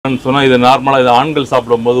சொன்னா இது நார்மலா இது ஆண்கள்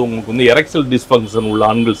சாப்பிடும்போது உங்களுக்கு வந்து எரெக்சல் டிஸ்ஃபங்க்ஷன் உள்ள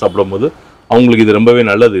ஆண்கள் சாப்பிடும்போது அவங்களுக்கு இது ரொம்பவே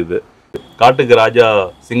நல்லது. இது காட்டுக்கு ராஜா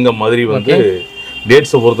சிங்கம் மாதிரி வந்து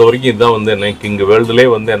டேட்ஸை பொறுத்த வரைக்கும் இதுதான் வந்து என்ன இங்கே வேர்ல்டுலேயே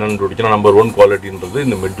வந்து என்னன்னு நம்பர் 1 குவாலிட்டின்றது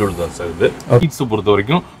இந்த மெட்ஜூல் தான் சார். இது டேட்ஸை பொறுத்த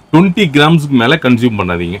வரைக்கும் 20 கிராம்ஸ்க்கு மேலே கன்சியூம்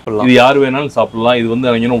பண்ணாதீங்க. இது யார் வேணாலும் சாப்பிடலாம். இது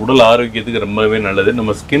வந்து உடல் ஆரோக்கியத்துக்கு ரொம்பவே நல்லது.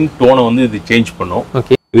 நம்ம ஸ்கின் டோனை வந்து இது சேஞ்ச் பண்ணும்.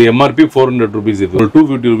 இது எம்ஆர்பி 400 rupees. இது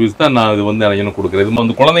 250 rupees தான் நான் இது வந்து கொடுக்குறேன். இது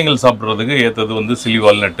வந்து குழந்தைகள் சாப்பிட்றதுக்கு ஏற்றது வந்து சில்லி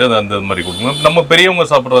வால்நட்டு அது அந்த மாதிரி கொடுக்கணும். நம்ம பெரியவங்க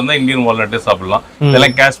சாப்பிட்றது இந்தியன் வால்நட்டே சாப்பிடலாம்.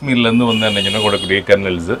 இதெல்லாம் காஷ்மீர்லேருந்து வந்து கொடுக்கக்கூடிய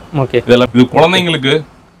கர்னல்ஸ். இதெல்லாம் இது குழந்தைங்களுக்கு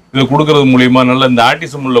இது கொடுக்கறது மூலியமா நல்ல இந்த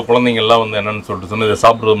ஆட்டிசம் உள்ள குழந்தைங்கள்லாம் வந்து என்னன்னு சொல்லிட்டு இதை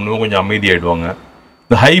சாப்பிட்றது மூலியமா கொஞ்சம் அமைதியாயிடுவாங்க.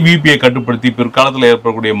 இந்த ஹை பிபியை கட்டுப்படுத்தி பிற்காலத்தில்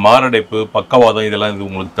ஏற்படக்கூடிய மாரடைப்பு பக்கவாதம் இதெல்லாம் இது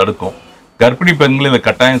உங்களுக்கு தடுக்கும். கர்ப்பிணி பெண்கள் இதை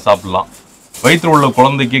கட்டாயம் சாப்பிடலாம். வயிற்றில் உள்ள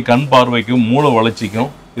குழந்தைக்கு கண் பார்வைக்கும் மூளை வளர்ச்சிக்கும்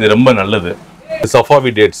இது ரொம்ப நல்லது.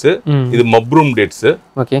 சஃபாவி டேட்ஸ், இது மப்ரூம் டேட்ஸ்,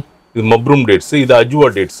 இது மப்ரூம் டேட்ஸ், இது அஜுவா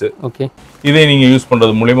டேட்ஸ். இதை நீங்க யூஸ்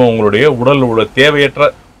பண்றது மூலியமா உங்களுடைய உடல் உள்ள தேவையற்ற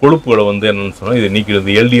கொழுப்புகளை வந்து என்னன்னு சொன்னா இது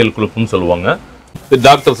நீக்கிறது. எல்டிஎல் கொழுப்புன்னு சொல்லுவாங்க.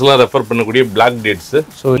 டாக்டர்ஸ் எல்லாம் ரெஃபர் பண்ணக்கூடிய பிளாக் டேட்ஸ்.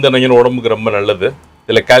 இந்த உடம்புக்கு ரொம்ப நல்லது.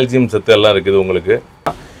 இதுல கால்சியம் சத்து எல்லாம் இருக்குது. உங்களுக்கு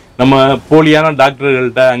நம்ம போலியான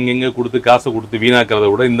டாக்டர்கள்ட்ட அங்கங்க கொடுத்து காசை கொடுத்து வீணாக்கிறத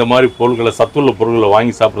விட இந்த மாதிரி பொருட்களை சத்துள்ள பொருட்களை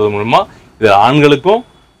வாங்கி சாப்பிட்றது மூலமா இது ஆண்களுக்கும்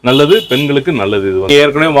நல்லது, பெண்களுக்கு நல்லது. இது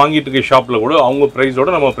ஏற்கனவே வாங்கிட்டு இருக்க ஷாப்ல கூட அவங்க பிரைஸோட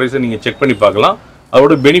நம்ம பிரைஸை நீங்க செக் பண்ணி பார்க்கலாம்.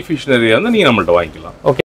 அதோட பெனிஃபிஷனரியா இருந்தா நீங்க நம்மள்ட்ட வாங்கிக்கலாம்.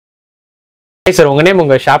 ஓகே சார், உங்க நேம்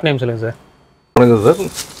உங்க ஷாப் நேம் சொல்லுங்க சார். வணக்கம் sir.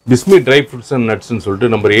 Bismi dry fruits and நட்ஸ்ன்னு சொல்லிட்டு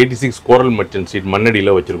நம்பர் 86 கோரல் மர்ச்சன்ட் ஸ்ட்ரீட்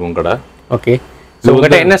மண்ணடியில் வச்சிருக்கோம் கடை. ஓகே, ஸோ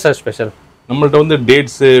உங்கள்கிட்ட என்ன சார் ஸ்பெஷல்? நம்மள்ட்ட வந்து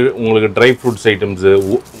டேட்ஸு, உங்களுக்கு ட்ரை ஃப்ரூட்ஸ் ஐட்டம்ஸு,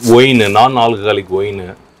 ஒயின், நான் ஆல்கஹாலிக் ஒயின்,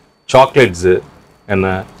 சாக்லேட்ஸு, என்ன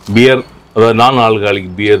பியர், அதாவது நான்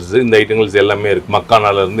ஆல்கஹாலிக் பியர்ஸு, இந்த ஐட்டங்கள்ஸ் எல்லாமே இருக்குது.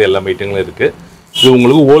 மக்கானாலேருந்து எல்லாமே ஐட்டங்களும் இருக்குது. இது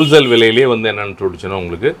உங்களுக்கு ஹோல்சேல் விலையிலே வந்து என்னென்னு சொல்லிச்சுன்னா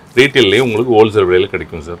உங்களுக்கு ரீட்டெயிலே உங்களுக்கு ஹோல்சேல் விலையில்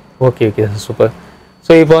கிடைக்கும் sir. Okay okay sir, super.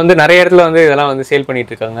 So இப்போ வந்து நிறைய இடத்துல வந்து இதெல்லாம் வந்து சேல்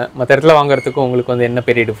பண்ணிட்டு இருக்காங்க. மற்ற இடத்துல வாங்குறதுக்கும் உங்களுக்கு வந்து என்ன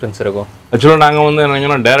பெரிய டிஃப்ரென்ஸ் இருக்கும்? ஆக்சுவலாக நாங்கள் வந்து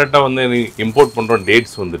என்னன்னா டேரெக்டாக வந்து இம்போர்ட் பண்ணுறோம்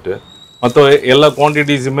டேட்ஸ் வந்துட்டு. மற்ற எல்லா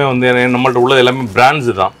குவான்டிட்டிஸுமே வந்து நம்மள்ட்ட உள்ளது எல்லாமே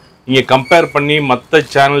பிராண்ட்ஸு தான். நீங்கள் கம்பேர் பண்ணி மற்ற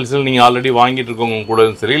சேனல்ஸில் நீங்கள் ஆல்ரெடி வாங்கிட்டு இருக்கவங்க கூட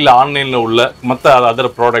சரி, இல்லை ஆன்லைனில் உள்ள மற்ற அதர்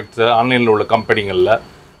ப்ராடக்ட்ஸு ஆன்லைனில் உள்ள கம்பெனிகளில்,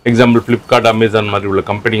 எக்ஸாம்பிள் ஃப்ளிப்கார்ட், அமேசான் மாதிரி உள்ள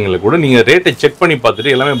கம்பெனிகளில் கூட நீங்கள் ரேட்டை செக் பண்ணி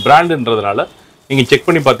பார்த்துட்டு எல்லாமே பிராண்டுன்றதுனால நீங்கள் செக்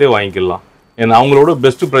பண்ணி பார்த்தே வாங்கிக்கலாம். ஏன்னா அவங்களோட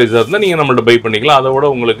பெஸ்ட் ப்ரைஸாக இருந்தால் நீங்கள் நம்மள்ட்ட பை பண்ணிக்கலாம். அதை விட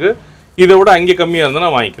உங்களுக்கு இதை விட அங்கே கம்மியாக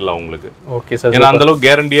இருந்தால் வாங்கிக்கலாம் உங்களுக்கு. ஓகே சார், ஏன்னா அந்தளவுக்கு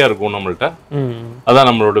கேரண்டியாக இருக்கும் நம்மள்ட்ட. அதான்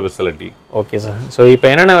நம்மளோட ஃபெசிலிட்டி. Okay sir. ஸோ இப்போ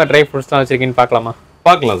என்னென்ன ட்ரை ஃப்ரூட்ஸ்லாம் வச்சுருக்கீங்கன்னு பார்க்கலாமா?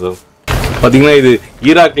 பார்க்கலாம் சார். பார்த்தீங்கன்னா இது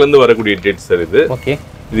ஈராக்லேருந்து வரக்கூடிய டேட்ஸ் சார். இது ஓகே,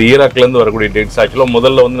 இது ஈராக்லேருந்து வரக்கூடிய டேட்ஸ். ஆக்சுவலாக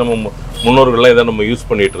முதல்ல வந்து நம்ம முன்னோர்கள்லாம் இதை நம்ம யூஸ்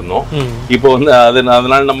பண்ணிட்டு இருந்தோம். இப்போ வந்து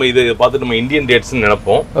அதனால நம்ம இதை பார்த்துட்டு நம்ம இந்தியன் டேட்ஸ்ன்னு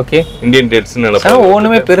நினைப்போம். ஓகே, இந்தியன் டேட்ஸ்ன்னு நினைப்போம்.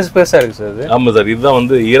 ஒன்றுமே பெருசு பெருசாக இருக்குது சார். ஆமாம் சார், இதுதான்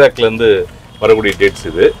வந்து ஈராக்லேருந்து வரக்கூடிய டேட்ஸ்.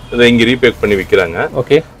 இது இதை இங்கே ரீபேக் பண்ணி விற்கிறாங்க.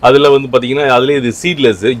 ஓகே, அதில் வந்து பார்த்தீங்கன்னா அதுலேயே இது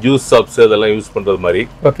சீட்லெஸ் ஜூஸ் சாப்ஸ் அதெல்லாம் யூஸ் பண்ணுறது மாதிரி.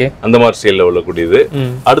 ஓகே, அந்த மாதிரி ஸ்டைலில் உள்ளக்கூடியது.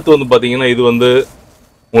 அடுத்து வந்து பார்த்தீங்கன்னா இது வந்து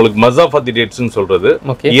உங்களுக்கு மசாஃபாத்தி டேட்ஸ்ன்னு சொல்றது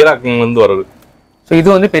ஈராக்லேருந்து வர்றது. ஸோ இது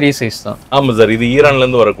வந்து பெரிய சைஸ் தான். ஆமாம் சார், இது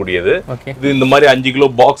ஈரான்லேருந்து வரக்கூடியது. இது இந்த மாதிரி 5 கிலோ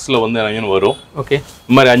பாக்ஸில் வந்து வரும். ஓகே,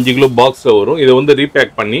 இந்த மாதிரி 5 கிலோ பாக்ஸில் வரும். இதை வந்து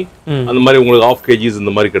ரீபேக் பண்ணி அந்த மாதிரி உங்களுக்கு 1/2 kgs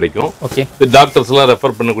இந்த மாதிரி கிடைக்கும். ஓகே, இது டாக்டர்ஸ் எல்லாம்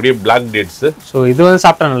ரெஃபர் பண்ணக்கூடிய பிளாக் டேட்ஸ். ஸோ இது வந்து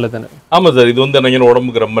சாப்பிட்டா நல்லது. ஆமாம் சார், இது வந்து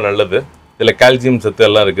உடம்புக்கு ரொம்ப நல்லது. இதில் கால்சியம் சத்து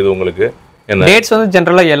எல்லாம் இருக்குது உங்களுக்கு. என்ன டேட்ஸ் வந்து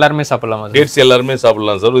ஜெனரலா எல்லாருமே சாப்பிடலாம். டேட்ஸ் எல்லாருமே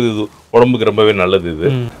சாப்பிடலாம் சார். இது உடம்புக்கு ரொம்பவே நல்லது. இது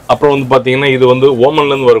அப்புறம் வந்து பாத்தீங்கன்னா இது வந்து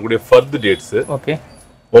ஓமன்ல இருந்து வரக்கூடிய ஃபர்த் டேட்ஸ். ஓகே,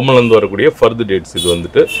 ஓமன்ல இருந்து வரக்கூடிய ஃபர்த் டேட்ஸ். இது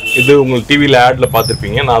வந்துட்டு இது உங்களுக்கு டிவில ஆட்ல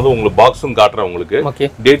பாத்திருப்பீங்க. நான் அது உங்களுக்கு பாக்ஸும் காட்டுறேன் உங்களுக்கு.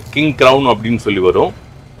 டேட் கிங் கிரவுன் அப்படின்னு சொல்லி வரும்.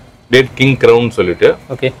 டேட் கிங் கிரவுன் சொல்லிட்டு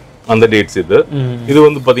ஓகே, அந்த டேட்ஸ். இது இது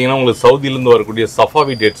வந்து பாத்தீங்கன்னா உங்களுக்கு சவுதியில இருந்து வரக்கூடிய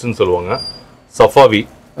சஃபாவி டேட்ஸ்ன்னு சொல்லுவாங்க. சஃபாவி.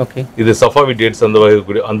 ஓகே, இது சஃபாவி டேட்ஸ் அந்த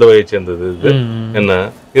வகையை சேர்ந்தது. இது என்ன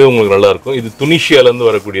இது உங்களுக்கு நல்லா இருக்கும். இது துனிஷியால இருந்து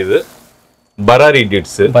வரக்கூடியது பராரி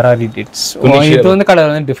டேட்ஸ். பராரி டேட்ஸ் இது வந்து கலர்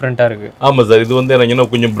வந்து டிஃபரண்டா இருக்கு. ஆமா சார், இது வந்து என்ன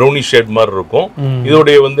கொஞ்சம் ப்ரௌனிஷ் ஷேட் மாதிரி இருக்கும்.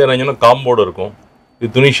 இதோடைய வந்து என்ன காம்போட இருக்கும்.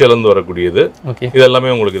 இது துனிஷியால இருந்து வரக்கூடியது. இது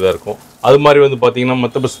எல்லாமே உங்களுக்கு இதா இருக்கும். அது மாதிரி வந்து பாத்தீங்கன்னா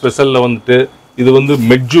மத்த ஸ்பெஷல்ல வந்துட்டு இது வந்து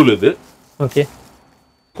மெட்ஜூல். இது ஓகே,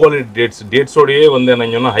 குவாலிட்டி டேட்ஸ். டேட்ஸோடயே வந்து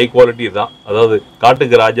என்ன ஹை குவாலிட்டி தான். அதாவது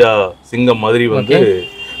காட்டுக்கு ராஜா சிங்கம் மாதிரி வந்து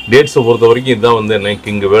டேட்ஸை பொறுத்த வரைக்கும் இதுதான் வந்து என்ன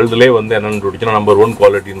இங்கே வேர்ல்டுலேயே வந்து என்னன்னு நம்பர் 1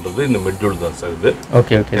 குவாலிட்டின்றது இந்த மெட்ஜூல் தான் சார். இது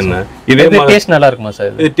ஓகே ஓகே, என்ன இதே டேஸ்ட் நல்லா இருக்குமா சார்?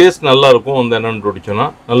 இது டேஸ்ட் நல்லா இருக்கும். வந்து என்னன்னு பிடிச்சோன்னா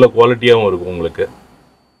நல்ல குவாலிட்டியாகவும் இருக்கும் உங்களுக்கு.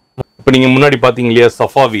 இப்போ நீங்கள் முன்னாடி பார்த்தீங்க இல்லையா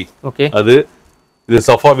சஃபாவி. ஓகே, அது இது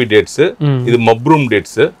சஃபாவி டேட்ஸ். இது மப்ரூம்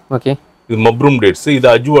டேட்ஸ். ஓகே, இது மப்ரூம் டேட்ஸ். இது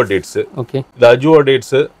அஜுவா டேட்ஸ். ஓகே, இது அஜுவா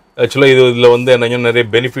டேட்ஸ். ஆக்சுவலாக இதில் வந்து என்ன நிறைய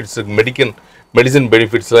பெனிஃபிட்ஸ் இருக்கு. மெடிசன்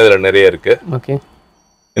பெனிஃபிட்ஸ்லாம் இதில் நிறைய இருக்கு. ஓகே,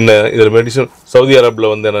 இந்த இதில் மெடிசன் சவுதி அரேபில்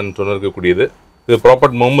வந்து என்னன்னு இருக்கக்கூடியது. இது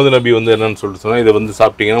ப்ராப்பர்ட் முகமது நபி வந்து என்னன்னு சொல்லிட்டு சொன்னா இதை வந்து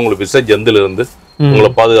சாப்பிட்டீங்கன்னா உங்களுக்கு விஷ ஜந்துல இருந்து உங்களை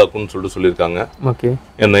பாதுகாக்கும்னு சொல்லிட்டு சொல்லியிருக்காங்க.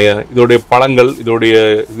 என்ன இதோடைய பழங்கள் இதோடைய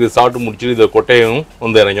இது சாப்பிட்டு முடிச்சுட்டு இதை கொட்டையும்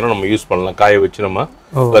வந்து இறங்கினா நம்ம யூஸ் பண்ணலாம். காய வச்சு நம்ம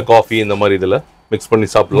காஃபி இந்த மாதிரி இதுல மிக்ஸ் பண்ணி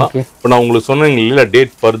சாப்பிடலாம். இப்போ நான் உங்களுக்கு சொன்னேங்க இல்லையா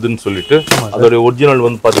டேட் பருதுன்னு சொல்லிட்டு, அதோடைய ஒரிஜினல்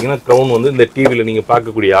வந்து பாத்தீங்கன்னா க்ரௌன் வந்து இந்த டிவில நீங்க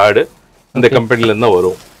பார்க்கக்கூடிய ஆடு இந்த கம்பெனில இருந்து தான்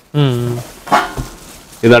வரும்.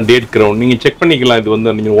 இதான் டேட் கிரவுன். நீங்க செக் பண்ணிக்கலாம். இது வந்து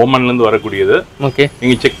நீங்க ஓமன்ல இருந்து வரக்கூடியது.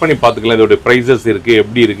 நீங்க செக் பண்ணி பாத்துக்கலாம் இதோட பிரைசஸ் இருக்கு,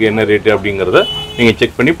 எப்படி இருக்கு, என்ன ரேட் அப்படிங்கறத நீங்க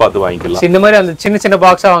செக் பண்ணி பார்த்து வாங்கிக்கலாம். இந்த மாதிரி அந்த சின்ன சின்ன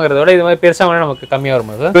பாக்ஸா வாங்குறத விட இது மாதிரி பெருசா வாங்கினா நமக்கு கம்மியா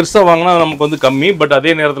வருமா சார்? பெருசா வாங்கினா நமக்கு வந்து கம்மி, பட்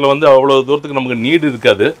அதே நேரத்துல வந்து அவ்வளவு தூரத்துக்கு நமக்கு நீடு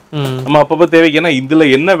இருக்காது. நம்ம அப்பப்ப தேவைக்கு, ஏன்னா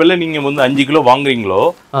இதுல என்ன விலை நீங்க வந்து 5 கிலோ வாங்குறீங்களோ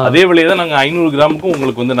அதே விலையை தான் நாங்க 500 கிராமுக்கும்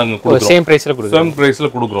உங்களுக்கு வந்து நாங்க கொடுக்குறோம். சேம் பிரைஸ்ல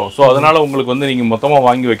கொடுக்குறோம். ஸோ அதனால உங்களுக்கு வந்து நீங்க மொத்தமா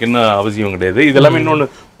வாங்கி வைக்கணும் அவசியம் கிடையாது. இதெல்லாமே இன்னொன்னு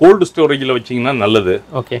கோல்டு ஸ்டோரேஜ்ல வச்சீங்கன்னா நல்லது.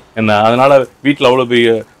 என்ன அதனால வீட்டுல அவ்வளவு பெரிய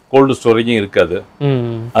கோல்டு ஸ்டோரேஜும் இருக்காது.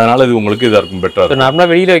 அதனால இது உங்களுக்கு இதா இருக்கும், பெட்டரா. நார்மலா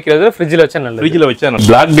வெளியில வைக்கிறது ஃப்ரிட்ஜ்ல வச்சா நல்லது. ஃப்ரிட்ஜ்ல வச்சா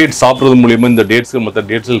பிளாக் டேட் சாப்பிடுறது மூலியமா, இந்த டேட்ஸ் மற்ற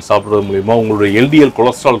டேட்ஸ் சாப்பிடுறது மூலியமா உங்களுடைய எல்டிஎல்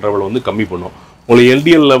கொலஸ்ட்ரால் லெவல் வந்து கம்மி பண்ணும். உங்களுக்கு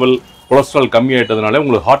எல்டிஎல் லெவல் கொலஸ்ட்ரால் கம்மி ஆயிட்டதுனால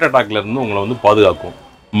உங்களுக்கு ஹார்ட் அட்டாக்ல இருந்து உங்களை வந்து பாதுகாக்கும்.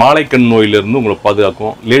 மாலைக்கண் நோயில இருந்து உங்களை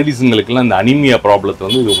பாதுகாக்கும். லேடிஸுங்களுக்குலாம் இந்த அனிமியா ப்ராப்ளத்தை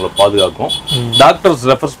வந்து இது உங்களை பாதுகாக்கும். டாக்டர்ஸ்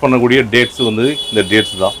ரெஃபர்ஸ் பண்ணக்கூடிய டேட்ஸ் வந்து இந்த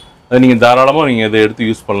டேட்ஸ் தான். அதை நீங்க தாராளமா நீங்க இதை எடுத்து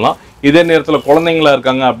யூஸ் பண்ணலாம். இதே நேரத்துல குழந்தைங்களா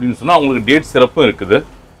இருக்காங்க அப்படின்னு சொன்னா அவங்களுக்கு டேட் சிறப்பும் இருக்குது.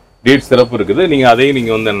 டேட் சிறப்பு இருக்குது. நீங்க அதையும்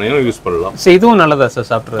நீங்க வந்து என்ன யூஸ் பண்ணலாம். இதுவும் நல்லதா சார்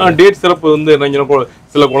சாப்பிடுறது? டேட் சிறப்பு வந்து என்ன,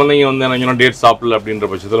 சில குழந்தைங்க வந்து என்ன டேட் சாப்பிடல அப்படின்ற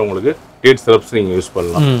பட்சத்தில் உங்களுக்கு டேட் சிறப்ஸ் நீங்க யூஸ்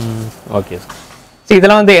பண்ணலாம். Okay sir.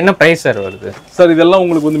 இதெல்லாம் வந்து என்ன பிரைஸ் சார் வருது சார்? இதெல்லாம்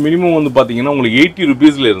உங்களுக்கு வந்து மினிமம் வந்து பாத்தீங்கன்னா உங்களுக்கு 80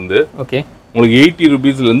 rupeesல இருந்து உங்களுக்கு 80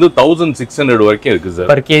 rupeesல இருந்து 1600 வரைக்கும் இருக்கு சார்.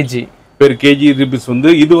 பெர் கேஜி ருபீஸ் வந்து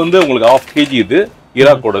இது வந்து உங்களுக்கு ½ kg இது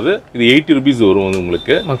ஈராக்கோடது. இது 80 rupees வரும் வந்து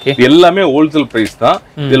உங்களுக்கு. இது எல்லாமே ஹோல்சேல் பிரைஸ் தான்.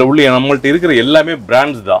 இதுல உள்ள நம்மள்ட்ட இருக்கிற எல்லாமே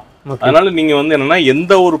பிராண்ட்ஸ் தான். அதனால நீங்க வந்து என்னன்னா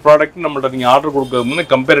எந்த ஒரு ப்ராடக்ட் நம்மள்ட்ட நீங்க ஆர்டர் கொடுக்கறது முன்னே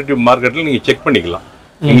கம்பேரிட்டிவ் மார்க்கெட்ல நீங்க செக் பண்ணிக்கலாம்.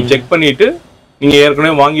 நீங்க செக் பண்ணிட்டு நீங்க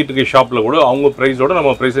ஏற்கனவே வாங்கிட்டு இருக்க ஷாப்ல கூட அவங்க பிரைஸோட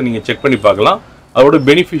நம்ம பிரைஸை நீங்க செக் பண்ணி பார்க்கலாம். அதோட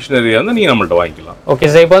பெனிஃபிஷனரியா வந்து நீங்க நம்மள்ட்ட வாங்கிக்கலாம். Okay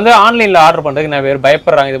sir. இப்போ வந்து ஆன்லைன்ல ஆர்டர் பண்றதுக்கு நிறைய பேர்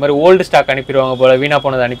பயப்படுறாங்க, இது மாதிரி ஓல்டு ஸ்டாக் அனுப்பிடுவாங்க போல, வீணா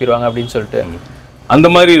போனது அனுப்பிடுவாங்க அப்படின்னு சொல்லிட்டு. அந்த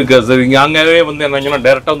மாதிரி இருக்காது சார். இங்கே அங்கேயே வந்து என்னங்கன்னா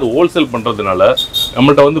டேரெக்டாக வந்து ஹோல்சேல் பண்ணுறதுனால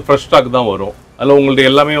நம்மள்ட்ட வந்து ஃப்ரெஷ் ஸ்டாக் தான் வரும். அதில் உங்கள்ட்ட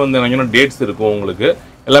எல்லாமே வந்து என்னங்கன்னா டேட்ஸ் இருக்கும். உங்களுக்கு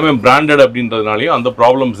எல்லாமே பிராண்டட் அப்படின்றதுனாலையும் அந்த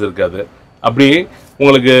ப்ராப்ளம்ஸ் இருக்காது. அப்படி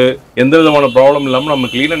உங்களுக்கு எந்த விதமான ப்ராப்ளம் இல்லாமல் நம்ம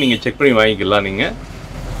க்ளீனாக நீங்கள் செக் பண்ணி வாங்கிக்கலாம். நீங்கள்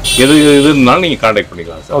எது இருந்தாலும் நீங்கள் கான்டாக்ட்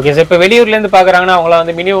பண்ணிக்கலாம் சார். Okay sir. இப்போ வெளியூர்லேருந்து பார்க்குறாங்கன்னா அவங்கள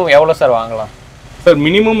வந்து மினிமம் எவ்வளோ சார் வாங்கலாம் சார்?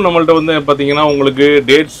 மினிமம் நம்மள்ட்ட வந்து பார்த்தீங்கன்னா உங்களுக்கு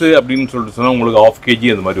டேட்ஸு அப்படின்னு சொல்லிட்டு சொன்னால் உங்களுக்கு ½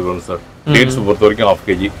 kg அந்த மாதிரி வரும் சார். டேட்ஸ் பொறுத்த வரைக்கும் ½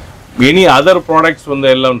 kg. எனி அதர் ப்ராடக்ட்ஸ் வந்து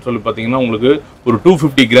எல்லாம் சொல்லி பார்த்தீங்கன்னா உங்களுக்கு ஒரு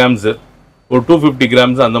 250 grams ஒரு 250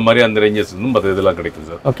 grams அந்த மாதிரி அந்த ரேஞ்சஸ் வந்து மற்ற இதெல்லாம் கிடைக்கும்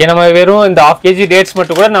சார். ஓகே. நம்ம வெறும் இந்த ½ kg டேட்ஸ்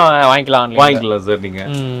மட்டும் கூட நான் வாங்கிக்கலாம் சார். நீங்க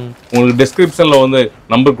உங்களுக்கு டிஸ்கிரிப்ஷன்ல வந்து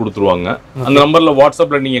நம்பர் கொடுத்துருவாங்க. அந்த நம்பர்ல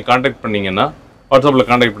வாட்ஸ்அப்ல நீங்க கான்டாக்ட் பண்ணீங்கன்னா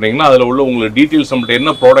அதில் உள்ள உங்களுக்கு டீட்டெயில்ஸ் நம்மகிட்ட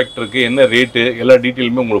என்ன ப்ராடக்ட் இருக்கு, என்ன ரேட்டு, எல்லா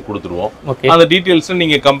டீட்டெயிலுமே உங்களுக்கு கொடுத்துருவோம். அந்த டீட்டெயில்ஸ்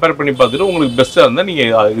நீங்க கம்பேர் பண்ணி பார்த்துட்டு உங்களுக்கு பெஸ்டா இருந்தா நீங்க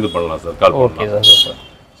இது பண்ணலாம் சார். கால் பண்ணலாம்.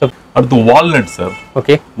 அடுத்து வால்நட் சார்.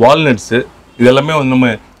 வால்நட்ஸ் இது எல்லாமே வந்து நம்ம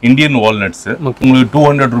இந்தியன் வால்நட்ஸ். உங்களுக்கு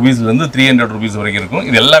 200 rupeesல இருந்து 300 rupees வரைக்கும் இருக்கும்.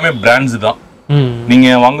 இது எல்லாமே பிராண்ட்ஸ் தான். நீங்க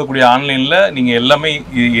வாங்கக்கூடிய ஆன்லைன்ல நீங்க எல்லாமே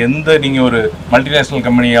எந்த நீங்க ஒரு மல்டிநேஷனல்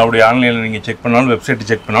கம்பெனியோட ஆன்லைன்ல நீங்க செக் பண்ணாலும், வெப்சைட்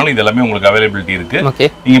செக் பண்ணாலும் இது எல்லாமே உங்களுக்கு அவைலபிலிட்டி இருக்கு.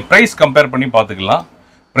 நீங்க பிரைஸ் கம்பேர் பண்ணி பாத்துக்கலாம்.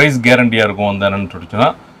 பிரைஸ் கேரண்டியா இருக்கும். அந்த என்னன்னு சொல்லிச்சுன்னா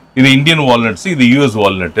இது இந்தியன் வால்நட்ஸ், இது யூஎஸ்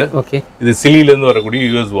வால்நட். இது சிலில இருந்து வரக்கூடிய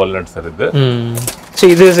யூஎஸ் வால்நட் சார்.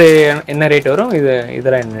 இது என்ன ரேட் வரும்?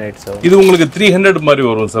 இதெல்லாம் என்ன ரேட் சார்? இது உங்களுக்கு 300 மாதிரி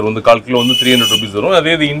வரும் சார். வந்து 1/4 கிலோ வந்து 300 rupees வரும்.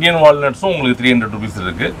 அதே இது இந்தியன் வால்நட்ஸும் உங்களுக்கு 300 rupees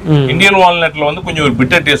இருக்கு. இந்தியன் வால்நட்ல வந்து கொஞ்சம் ஒரு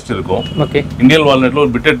பிட்டர் டேஸ்ட் இருக்கும். இந்தியன் வால்நட்ல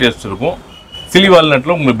ஒரு பிட்டர் டேஸ்ட் இருக்கும். சிலி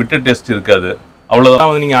வால்நட்ல உங்களுக்கு பிட்டர் டேஸ்ட் இருக்காது. அவ்வளவுதான்.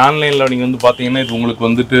 வந்து நீங்க ஆன்லைன்ல நீங்க வந்து பாத்தீங்கன்னா இது உங்களுக்கு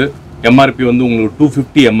வந்துட்டு எம்ஆர்பி வந்து உங்களுக்கு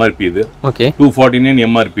 250 எம்ஆர்பி, இது 249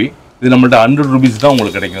 எம்ஆர்பி. இது நம்மள்ட்ட 100 rupees தான்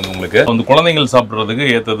உங்களுக்கு கிடைக்கும். உங்களுக்கு வந்து குழந்தைகள் சாப்பிட்றதுக்கு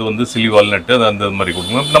ஏற்றது வந்து சிலி வால்நட் அந்த மாதிரி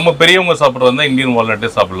கொடுக்கணும். நம்ம பெரியவங்க சாப்பிட்றது இந்தியன் வால்நட்டே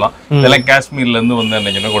சாப்பிடலாம். இதெல்லாம் காஷ்மீர்ல இருந்து வந்து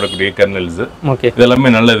என்ன கூடக்கூடிய கர்னல்ஸ்,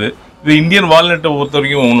 இதெல்லாமே நல்லது. இது இந்தியன் வால்நட்டை பொறுத்த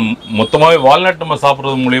வரைக்கும் மொத்தமாவே வால்நட் நம்ம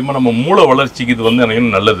சாப்பிட்றது மூலியமா நம்ம மூளை வளர்ச்சிக்கு இது வந்து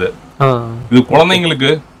எனக்கு நல்லது. இது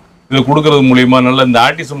குழந்தைங்களுக்கு இது கொடுக்கறது மூலியமா நல்ல இந்த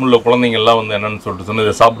ஆட்டிசம் உள்ள குழந்தைங்க எல்லாம் வந்து என்னன்னு சொல்லிட்டு சொன்னா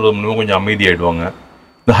இதை சாப்பிட்றது மூலியமா கொஞ்சம் அமைதியாயிடுவாங்க.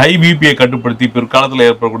 இந்த ஹை பிபியை கட்டுப்படுத்தி பிற்காலத்தில்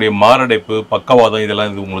ஏற்படக்கூடிய மாரடைப்பு, பக்கவாதம் இதெல்லாம்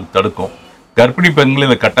இது உங்களுக்கு தடுக்கும். கர்ப்பிணி பெண்கள்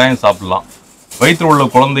இதை கட்டாயம் சாப்பிடலாம். வயிற்றில் உள்ள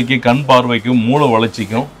குழந்தைக்கு கண் பார்வைக்கும் மூளை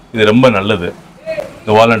வளர்ச்சிக்கும் இது ரொம்ப நல்லது.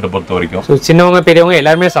 இந்த வால்நட்டை பொறுத்த வரைக்கும் சின்னவங்க பெரியவங்க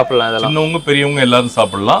எல்லாருமே சாப்பிடலாம். சின்னவங்க பெரியவங்க எல்லாரும்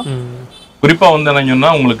சாப்பிடலாம். குறிப்பா வந்து என்ன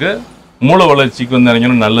சொன்னா உங்களுக்கு மூளை வளர்ச்சிக்கு வந்து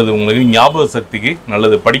என்ன நல்லது. உங்களுக்கு ஞாபக சக்திக்கு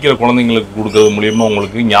நல்லது. படிக்கிற குழந்தைங்களுக்கு கொடுக்கறது மூலியமா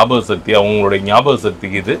உங்களுக்கு ஞாபக சக்தி, அவங்களுடைய ஞாபக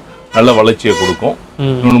சக்திக்கு இது நல்ல வளர்ச்சியை கொடுக்கும்.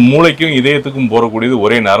 மூளைக்கும் இதயத்துக்கும் போறக்கூடியது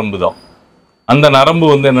ஒரே நரம்பு தான். அந்த நரம்பு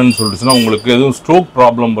வந்து என்னன்னு சொல்லிச்சுன்னா உங்களுக்கு எதுவும் ஸ்ட்ரோக்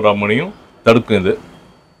ப்ராப்ளம் வராமனையும் தடுக்கும் இது.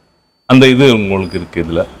 அந்த இது உங்களுக்கு இருக்கு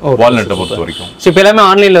இதுல வால்நட்டை பொறுத்த வரைக்கும். இப்போ எல்லாமே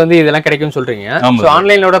ஆன்லைன்ல வந்து இதெல்லாம் கிடைக்கும்னு சொல்றீங்க. ஸோ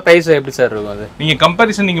ஆன்லைனோட பிரைஸ் எப்படி சார் இருக்கும் அது? நீங்க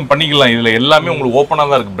கம்பேரிசன் நீங்க பண்ணிக்கலாம். இதுல எல்லாமே உங்களுக்கு ஓப்பனா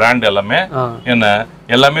தான் இருக்கு பிராண்ட் எல்லாமே. என்ன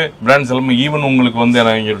எல்லாமே பிராண்ட்ஸ் எல்லாமே ஈவன் உங்களுக்கு வந்து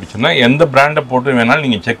என்ன சொல்லிச்சுன்னா எந்த பிராண்டை போட்டு வேணாலும்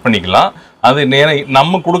நீங்க செக் பண்ணிக்கலாம். அது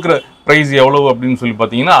நம்ம கொடுக்குற ப்ரைஸ் எவ்வளவு அப்படின்னு சொல்லி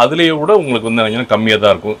பார்த்தீங்கன்னா அதுலேயே கூட உங்களுக்கு வந்து என்ன கம்மியாக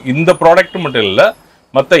தான் இருக்கும். இந்த ப்ராடக்ட் மட்டும் இல்லை,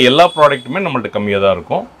 மற்ற எல்லா ப்ராடக்ட்டுமே நம்மள்ட்ட கம்மியாக தான்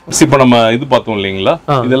இருக்கும். இப்போ நம்ம இது பார்த்தோம் இல்லைங்களா,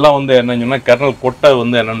 இதெல்லாம் வந்து என்னன்னு சொன்னால் கர்னல் கொட்டை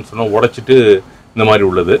வந்து என்னன்னு சொன்னால் உடைச்சிட்டு இந்த மாதிரி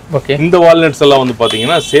உள்ளது. இந்த வால்நட்ஸ் எல்லாம் வந்து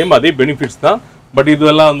பார்த்தீங்கன்னா சேம் அதே பெனிஃபிட்ஸ் தான். பட்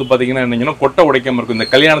இதெல்லாம் வந்து பார்த்தீங்கன்னா என்னன்னா கொட்டை உடைக்காம இருக்கும். இந்த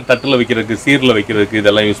கல்யாண தட்டில் வைக்கிறதுக்கு, சீரில் வைக்கிறதுக்கு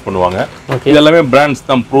இதெல்லாம் யூஸ் பண்ணுவாங்க. இதெல்லாமே பிராண்ட்ஸ்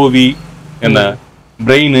தான். ப்ரோவி, என்ன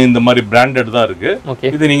பிரெயின், இந்த மாதிரி பிராண்டட் தான் இருக்கு.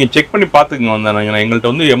 இதை நீங்க செக் பண்ணி பாத்துக்கங்க. வந்தாங்க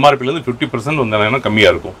எங்கள்கிட்ட வந்து எம்ஆர்பில இருந்து 50% வந்தாங்கன்னா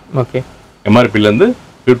கம்மியா இருக்கும். எம்ஆர்பில இருந்து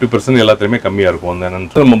 50% எல்லாத்துலயுமே கம்மியா இருக்கும்.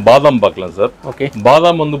 நம்ம பாதாம் பார்க்கலாம் சார்.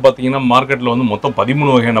 பாதாம் வந்து பாத்தீங்கன்னா மார்க்கெட்ல வந்து மொத்தம்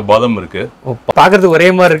 13 வகையான பாதாம் இருக்கு. பாக்குறது ஒரே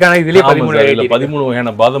மாதிரி இருக்கு, ஆனா இதுலயே 13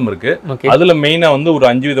 வகையான பாதாம் இருக்கு. அதுல மெயினா வந்து ஒரு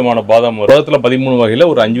 5 விதமான பாதாம் வரும். உலகத்துல 13 வகையில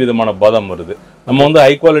ஒரு 5 விதமான பாதாம் வருது. நம்ம வந்து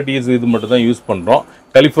ஹை குவாலிட்டிஸ் இது மட்டும் தான் யூஸ் பண்றோம்.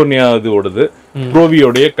 கலிபோர்னியா இது ஓடுது,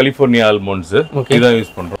 ப்ரோவியோடைய கலிபோர்னியா ஆல்மண்ட்ஸ் இதான்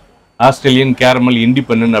யூஸ் பண்றோம். ஆஸ்திரேலியன் கேரமல்,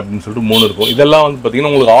 இண்டிபெண்டன்ட் அப்படின்னு சொல்லிட்டு 3 இருக்கும். இதெல்லாம் வந்து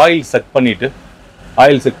பாத்தீங்கன்னா உங்களுக்கு ஆயில் செக் பண்ணிட்டு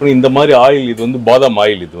இந்த மாதிரி ஆயில், இது வந்து பாதாம்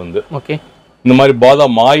ஆயில். இது வந்து இந்த மாதிரி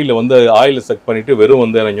பாதாம் ஆயில வந்து ஆயில செக் பண்ணிட்டு வெறும்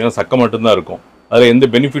வந்து என்னங்கன்னா சக்கை மட்டும்தான் இருக்கும். அதுல எந்த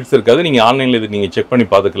பெனிஃபிட்ஸ் இருக்காது. நீங்க ஆன்லைன்ல இது நீங்க செக் பண்ணி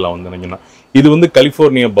பாத்துக்கலாம். வந்து என்னங்கன்னா இது வந்து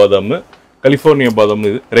கலிபோர்னியா பாதாம். கலிபோர்னியா பாதாம்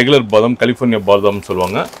இது ரெகுலர் பாதாம், கலிபோர்னியா பாதாம்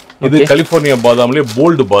சொல்லுவாங்க. இது கலிபோர்னியா பாதாம்லயே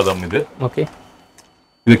போல்டு பாதாம்.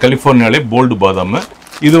 இது கலிபோர்னியாலே போல்டு பாதாம்.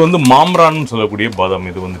 இது வந்து மாம்ரான்னு சொல்லக்கூடிய பாதாம்.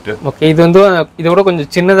 இது வந்துட்டு இது வந்து இதோட கொஞ்சம்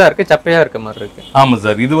சின்னதா இருக்கு, சப்பையா இருக்க மாதிரி இருக்கு. ஆமா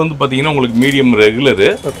சார். இது வந்து பாத்தீங்கன்னா உங்களுக்கு மீடியம் ரெகுலர்.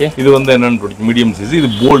 இது வந்து என்னன்னு மீடியம் சைஸ். இது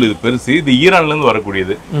போல்டு, இது பெருசு. இது ஈரான்ல இருந்து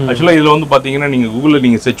வரக்கூடியது. ஆக்சுவலா இதுல வந்து பாத்தீங்கன்னா நீங்க கூகுள்ல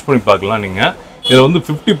நீங்க சர்ச் பண்ணி பார்க்கலாம். நீங்க இதுல வந்து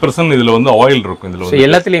 50% இதுல வந்து ஆயில் இருக்கும். இதுல வந்து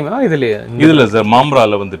எல்லாத்துலயுமே இதுல சார்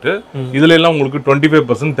மாம்ரால வந்துட்டு இதுல எல்லாம் உங்களுக்கு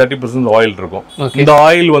 25% 30% ஆயில் இருக்கும். இந்த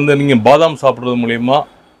ஆயில் வந்து நீங்க பாதாம் சாப்பிடுறது மூலமா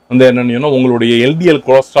வந்து என்னன்னா உங்களுடைய எல்டிஎல்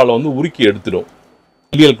கொலஸ்ட்ரால் வந்து உருக்கி எடுத்துடும்.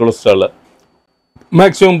 எல்டிஎல் கொலஸ்ட்ரால்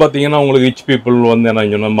மேக்ஸிமம் பார்த்தீங்கன்னா உங்களுக்கு ரிச் பீப்புள் வந்து என்ன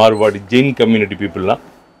சொன்னால் மார்வாடி, ஜெயின் கம்யூனிட்டி பீப்புளெலாம்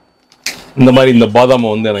இந்த மாதிரி இந்த பாதாமை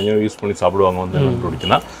வந்து என்ன யூஸ் பண்ணி சாப்பிடுவாங்க. வந்து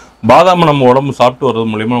என்ன பாதாமை நம்ம உடம்பு சாப்பிட்டு வர்றது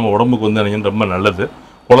மூலிமா நம்ம உடம்புக்கு வந்து என்ன ரொம்ப நல்லது.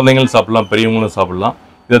 குழந்தைங்களும் சாப்பிடலாம், பெரியவங்களும் சாப்பிடலாம்.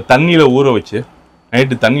 இதை தண்ணியில் ஊற வச்சு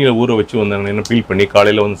நைட்டு தண்ணியில் ஊற வச்சு வந்து என்ன ஃபீல் பண்ணி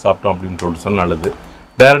காலையில் வந்து சாப்பிட்டோம் அப்படின்னு சொல்லிட்டு சொன்னால் நல்லது.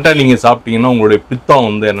 டேரெக்டாக நீங்கள் சாப்பிட்டீங்கன்னா உங்களுடைய பித்தம்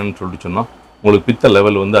வந்து என்னன்னு சொல்லிட்டு சொன்னால் உங்களுக்கு பித்த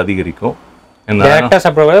லெவல் வந்து அதிகரிக்கும்.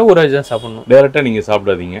 டேரெக்டாக நீங்கள்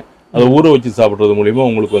சாப்பிடாதீங்க. அதை ஊற வச்சு சாப்பிட்றது மூலிமா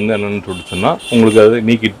உங்களுக்கு வந்து என்னென்னு சொல்லி சொன்னால் உங்களுக்கு அதை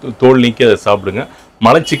நீக்கி தோல் நீக்கி அதை சாப்பிடுங்க.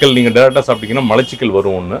 மலச்சிக்கல் நீங்கள் டேரெக்டாக சாப்பிட்டீங்கன்னா மலச்சிக்கல்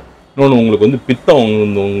வரும். இன்னொன்று உங்களுக்கு வந்து பித்தம்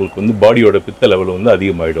உங்களுக்கு வந்து பாடியோட பித்த லெவல் வந்து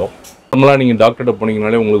அதிகமாகிடும். நார்மலாக நீங்கள் டாக்டர்கிட்ட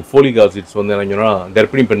போனீங்கனாலே உங்களுக்கு ஃபோலிக் ஆசிட்ஸ் வந்து என்ன சொன்னால்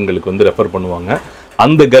கர்ப்பிணி பெண்களுக்கு வந்து ரெஃபர் பண்ணுவாங்க.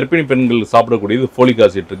 அந்த கர்ப்பிணி பெண்கள் சாப்பிடக்கூடியது ஃபோலிக்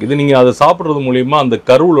ஆசிட் இருக்குது. இது நீங்கள் அதை சாப்பிட்றது மூலிமா அந்த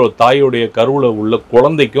கருவில் தாயோடைய கருவில் உள்ள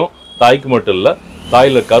குழந்தைக்கும், தாய்க்கு மட்டும் இல்லை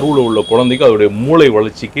தாயில் கருவில் உள்ள குழந்தைக்கு அதோடைய மூளை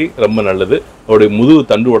வளர்ச்சிக்கு ரொம்ப நல்லது. அதோடைய முதுகு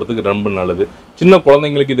தண்டு ஓடத்துக்கு ரொம்ப நல்லது. சின்ன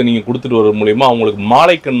குழந்தைங்களுக்கு இதை நீங்கள் கொடுத்துட்டு வர்றது மூலிமா அவங்களுக்கு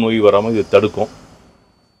மாலைக்கண் நோய் வராமல் இது தடுக்கும்.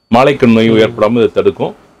 மாலைக்கண் நோய் ஏற்படாமல் இதை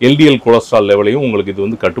தடுக்கும். எல்டிஎல் கொலஸ்ட்ரால் லெவலையும் உங்களுக்கு இது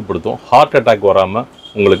வந்து கட்டுப்படுத்தும். ஹார்ட் அட்டாக் வராமல்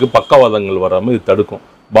உங்களுக்கு பக்கவாதங்கள் வராமல் இது தடுக்கும்.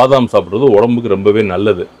 பாதாம் சாப்பிட்றது உடம்புக்கு ரொம்பவே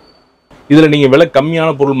நல்லது. இதில் நீங்கள் விலை கம்மியான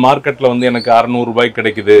பொருள் மார்க்கெட்டில் வந்து எனக்கு 600 ரூபாய்க்கு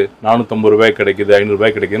கிடைக்குது, 450 ரூபாய்க்கு கிடைக்குது, 500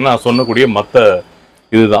 ரூபாய்க்கு கிடைக்குதுன்னு நான் சொன்னக்கூடிய மற்ற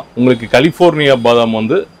இதுதான். உங்களுக்கு கலிஃபோர்னியா பாதாம்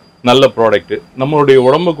வந்து நல்ல ப்ராடக்ட். நம்மளுடைய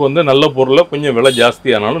உடம்புக்கு வந்து நல்ல பொருளை கொஞ்சம் விலை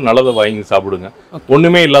ஜாஸ்தியானாலும் நல்லதை வாங்கி சாப்பிடுங்க.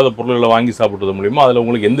 ஒன்றுமே இல்லாத பொருள்களை வாங்கி சாப்பிட்றது மூலிமா அதில்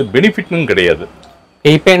உங்களுக்கு எந்த பெனிஃபிட்னும் கிடையாது.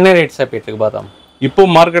 இப்போ என்ன ரேட் சாப்பிட்டு பாதாம்? இப்போ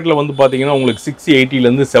மார்க்கெட்டில் வந்து பார்த்தீங்கன்னா உங்களுக்கு 680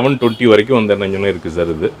 720 வரைக்கும் வந்து என்ன இருக்குது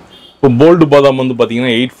சார். இது இப்போ போல்டு பாதாம் வந்து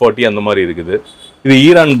பார்த்தீங்கன்னா 840 அந்த மாதிரி இருக்குது. இது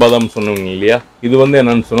ஈரான் பாதாம் சொன்னீங்க இல்லையா, இது வந்து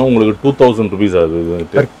என்னன்னு சொன்னால் உங்களுக்கு 2000 rupees ஆகுது.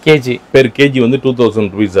 பெர் கேஜி வந்து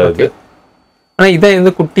 2000 rupees ஆகுது. ஆனால் இதான்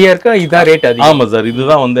வந்து குட்டியாக இருக்கா, இதான் ரேட் அதிகம்? ஆமாம் சார்.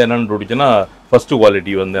 இதுதான் வந்து என்னென்னு சொல்லிச்சுன்னா ஃபர்ஸ்ட்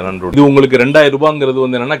குவாலிட்டி வந்து என்னென்னு இது உங்களுக்கு 2000 ரூபாங்கிறது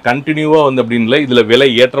வந்து என்னென்னா கண்டினியூவாக வந்து அப்படின்னு இல்லை. இதில் விலை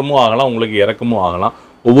ஏற்றமும் ஆகலாம், உங்களுக்கு இறக்கமும் ஆகலாம்.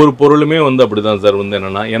 ஒவ்வொரு பொருளுமே வந்து அப்படி தான் சார் வந்து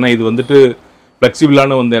என்னென்னா. ஏன்னா இது வந்துட்டு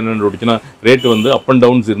ஃப்ளெக்சிபிளான வந்து என்னென்னு சொல்லிச்சுன்னா ரேட்டு வந்து அப் அண்ட்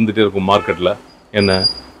டவுன்ஸ் இருந்துகிட்டே இருக்கும் மார்க்கெட்டில். என்ன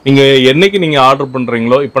நீங்கள் என்னைக்கு நீங்கள் ஆர்டர்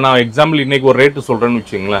பண்ணுறீங்களோ, இப்போ நான் எக்ஸாம்பிள் இன்றைக்கி ஒரு ரேட்டு சொல்கிறேன்னு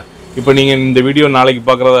வச்சுங்களேன். இப்போ நீங்கள் இந்த வீடியோ நாளைக்கு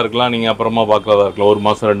பார்க்குறதா இருக்கலாம், நீங்கள் அப்புறமா பார்க்குறதா இருக்கலாம், 1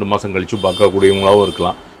 மாதம் 2 மாதம் கழித்து பார்க்கக்கூடியவங்களாகவும்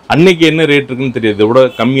இருக்கலாம். அன்னைக்கு என்ன ரேட் இருக்குன்னு தெரியாது. இதை விட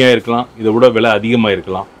கம்மியாக இருக்கலாம், இதை விட விலை அதிகமாக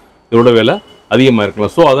இருக்கலாம், இதை விட விலை அதிகமாக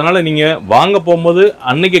இருக்கலாம். ஸோ அதனால் நீங்கள் வாங்க போகும்போது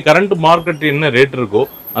அன்னைக்கு கரண்ட் மார்க்கெட் என்ன ரேட் இருக்கோ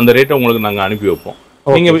அந்த ரேட்டை உங்களுக்கு நாங்கள் அனுப்பி வைப்போம்.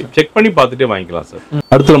 நீங்க செக் பண்ணி பார்த்துட்டே வாங்கிக்கலாம் சார்.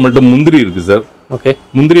 அடுத்து நம்மள்ட்ட முந்திரி இருக்கு சார். ஓகே.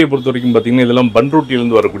 முந்திரியை பொறுத்த வரைக்கும் பாத்தீங்கன்னா இதெல்லாம்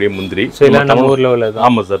பன்ருட்டியிலிருந்து வரக்கூடிய முந்திரி. நம்ம ஊர்ல உள்ளது.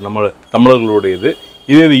 ஆமா சார், நம்ம தமிழர்களுடைய இது.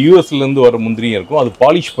 இதே இது யூஎஸ்ல இருந்து வர முந்திரியும் இருக்கும், அது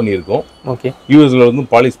பாலிஷ் பண்ணியிருக்கோம். ஓகே. யூஎஸ்ல வந்து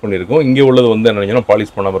பாலிஷ் பண்ணியிருக்கோம், இங்கே உள்ளது வந்து என்ன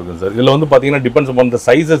பாலிஷ் பண்ணாமல் இருக்கும் சார். இதில் வந்து பார்த்தீங்கன்னா டிபெண்ட்ஸ் அப்பான் த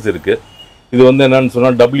சைஸஸ் இருக்கு. இது வந்து என்னன்னு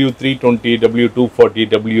சொன்னால் W320, W240,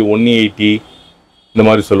 W180 இந்த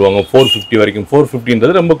மாதிரி சொல்லுவாங்க. 450 வரைக்கும்.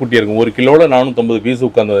 450ன்றது ரொம்ப குட்டியாக இருக்கும். 1 கிலோவில் 450 பீஸ்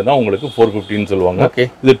உட்காந்ததுன்னா உங்களுக்கு 450ன்னு சொல்லுவாங்க.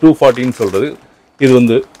 இது 240ன்னு சொல்றது. இது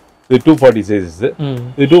வந்து இது 240 சைஸஸ்.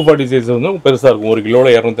 இது 240 சைஸ் வந்து பெருசாக இருக்கும். 1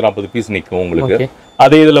 கிலோவில் 240 பீஸ் நிற்கும் உங்களுக்கு.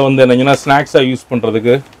 அதே இதில் வந்து என்னங்கன்னா ஸ்நாக்ஸாக யூஸ்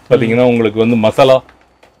பண்ணுறதுக்கு பார்த்தீங்கன்னா உங்களுக்கு வந்து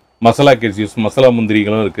மசாலா கிட்ஸ் யூஸ் மசாலா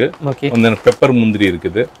முந்திரிகளும் இருக்கு. வந்து பெப்பர் முந்திரி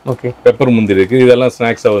இருக்குது. பெப்பர் முந்திரி இருக்கு. இதெல்லாம்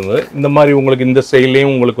ஸ்நாக்ஸாக வந்து இந்த மாதிரி உங்களுக்கு இந்த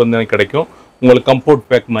ஸ்டைல்லையும் உங்களுக்கு வந்து கிடைக்கும். உங்களுக்கு கம்போர்ட்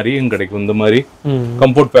பேக் மாதிரியும் கிடைக்கும். இந்த மாதிரி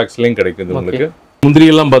கம்போர்ட் பேக்ஸ்லையும் கிடைக்கும் உங்களுக்கு. முந்திரி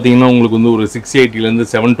எல்லாம் பார்த்தீங்கன்னா உங்களுக்கு வந்து ஒரு 680லேருந்து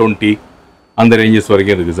 720 அந்த ரேஞ்சஸ்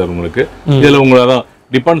வரைக்கும் இருக்கு சார் உங்களுக்கு. இதில் உங்களுக்கு அதான்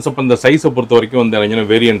டிபெண்ட்ஸ் அப்போ இந்த சைஸை பொறுத்த வரைக்கும் வந்து என்னங்கன்னா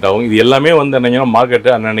வேரியன்ட் ஆகும். இது எல்லாமே வந்து என்னங்கன்னா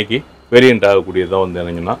மார்க்கெட்டு அன்னன்னைக்கு வேரியன்ட் ஆகக்கூடியதான் வந்து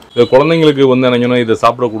என்னங்கன்னா இது குழந்தைங்களுக்கு வந்து என்னங்கன்னா இதை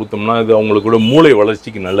சாப்பிட கொடுத்தோம்னா இது அவங்களுக்கூட மூளை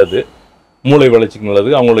வளர்ச்சிக்கு நல்லது.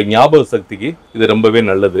 அவங்களோட ஞாபக சக்திக்கு இது ரொம்பவே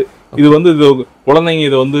நல்லது. இது வந்து இது குழந்தைங்க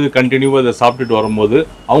இதை வந்து கண்டினியூவாக இதை சாப்பிட்டுட்டு வரும்போது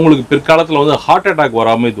அவங்களுக்கு பிற்காலத்தில் வந்து ஹார்ட் அட்டாக்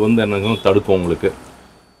வராமல் இது வந்து என்னன்னா தடுக்கும். உங்களுக்கு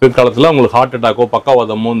பிற்காலத்தில் அவங்களுக்கு ஹார்ட் அட்டாக்கோ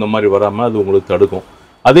பக்கவாதமோ இந்த மாதிரி வராமல் அது உங்களுக்கு தடுக்கும்.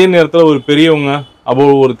 அதே நேரத்தில் ஒரு பெரியவங்க அப்போ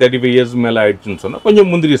ஒரு 35 இயர்ஸ் மேலே ஆயிடுச்சுன்னு சொன்னால் கொஞ்சம்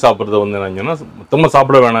முந்திரி சாப்பிட்றத வந்து என்னங்கன்னா மொத்தமாக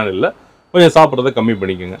சாப்பிட வேணாம்னு இல்லை, கொஞ்சம் சாப்பிட்றத கம்மி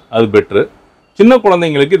பண்ணிக்கோங்க, அது பெட்ரு. சின்ன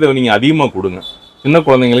குழந்தைங்களுக்கு இதை நீங்கள் அதிகமாக கொடுங்க. சின்ன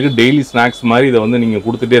குழந்தைங்களுக்கு டெய்லி ஸ்நாக்ஸ் மாதிரி இதை வந்து நீங்கள்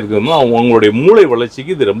கொடுத்துட்டே இருக்கிறதுனா அவங்களுடைய மூளை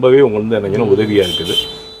வளர்ச்சிக்கு இது ரொம்பவே வந்து என்னங்கன்னா உதவியாக இருக்குது.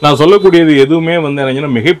 நான் சொல்லக்கூடியது எதுவுமே வந்து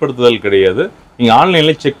என்னங்கன்னா மிகைப்படுத்துதல் கிடையாது. நீங்கள்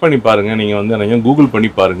ஆன்லைனில் செக் பண்ணி பாருங்கள், நீங்கள் வந்து என்னங்கன்னா கூகுள்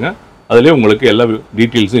பண்ணி பாருங்கள், அதிலே உங்களுக்கு எல்லா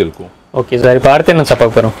டீட்டெயில்ஸும் இருக்கும். Okay sir. இப்போ அடுத்து என்ன சாப்பிட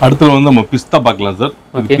போகிறோம்? அடுத்து வந்து நம்ம பிஸ்தா பார்க்கலாம் சார்.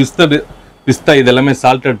 பிஸ்தா இதெல்லாமே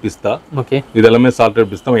சால்டட் பிஸ்தா. ஓகே. இதெல்லாமே சால்டட்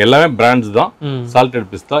பிஸ்தா, எல்லாமே பிராண்ட்ஸ் தான். சால்டட்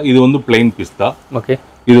பிஸ்தா. இது வந்து பிளைன் பிஸ்தா. ஓகே.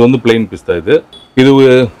 இது வந்து பிளைன் பிஸ்தா.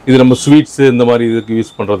 இது நம்ம ஸ்வீட்ஸ் இந்த மாதிரி இதுக்கு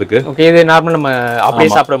யூஸ் பண்றதுக்கு. ஓகே. இது நார்மல் நம்ம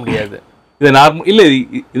அப்படியே சாப்பிட முடியாது. இது நார்மல் இல்ல,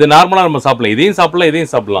 இது நார்மலா நம்ம சாப்பிடலாம். இதையும்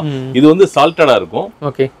சாப்பிடலாம். இது வந்து சால்டடா இருக்கும்.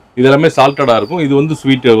 ஓகே. இதெல்லாமே சால்டடா இருக்கும். இது வந்து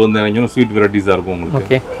ஸ்வீட் வந்து ஸ்வீட் வெரைட்டிஸா இருக்கும் உங்களுக்கு.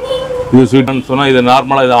 ஓகே. இது ஸ்வீட்னு சொன்னா இது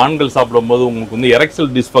நார்மலா இது ஆண்கள் சாப்பிடும்போது உங்களுக்கு வந்து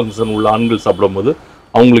எரெக்சல் டிஸ்ஃபங்க்ஷன் உள்ள ஆண்கள் சாப்பிடும்போது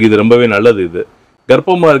அவங்களுக்கு இது ரொம்பவே நல்லது. இது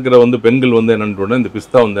கர்ப்பமா இருக்கிற வந்து பெண்கள் வந்து என்னன்னு இந்த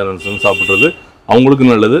பிஸ்தா வந்து என்னன்னு சாப்பிடுறது அவங்களுக்கு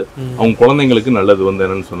நல்லது, அவங்க குழந்தைங்களுக்கு நல்லது வந்து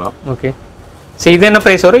என்னன்னு சொன்னா. ஓகே. சரி, இது என்ன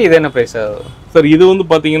பிரைஸ் வரும்? இது என்ன பிரைஸ் சார்? இது வந்து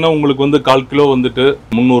பாத்தீங்கன்னா உங்களுக்கு வந்து 1/4 கிலோ வந்துட்டு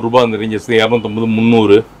 300 ரூபாய் அந்த ரேஞ்சஸ், 250,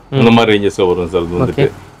 300 அந்த மாதிரி ரேஞ்சஸ் வரும் சார். இது வந்துட்டு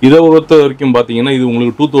இதை பொறுத்த வரைக்கும் பாத்தீங்கன்னா இது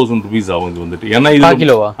உங்களுக்கு 2000 rupees ஆகும். இது வந்துட்டு ஏன்னா இது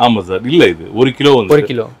கிலோவா? ஆமா சார். இல்ல, இது 1 கிலோ வந்து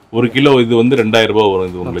 1 கிலோ இது வந்து 2000 ரூபாய் வரும்.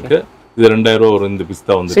 இது உங்களுக்கு இது 2000 ரூபாய் வரும் இந்த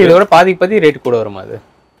பிஸ்தா வந்து. இதோட பாதி ரேட் கூட வருமா அது?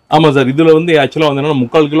 ஆமா சார். இதுல வந்து ஆக்சுவலா வந்து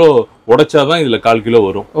 3/4 கிலோ உடைச்சாதான் இதுல 1/4 கிலோ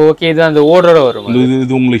வரும். ஓகே. இது அந்த ஓடோட வரும்.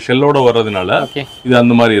 இது உங்களுக்கு ஷெல்லோட வர்றதுனால இது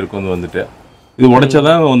அந்த மாதிரி இருக்கும். இது வந்துட்டு இது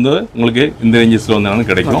உடைச்சாதான் வந்து உங்களுக்கு இந்த ரேஞ்சஸ்ல வந்து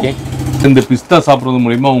கிடைக்கும். இந்த பிஸ்தா சாப்பிட்றது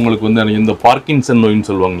மூலியமா உங்களுக்கு வந்து இந்த பார்க்கின்சன் நோயின்னு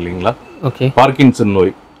சொல்லுவாங்க இல்லைங்களா? பார்க்கின்சன்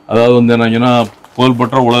நோய், அதாவது வந்து என்னன்னா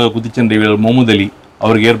புகழ்பெற்ற உலக குத்துச்சண்டை வீரர் முகமது அலி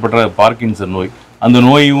அவருக்கு ஏற்பட்ட பார்க்கின்சன் நோய், அந்த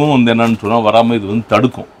நோயும் வந்து என்னன்னு சொன்னா வராம இது வந்து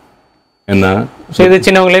தடுக்கும். என்ன இது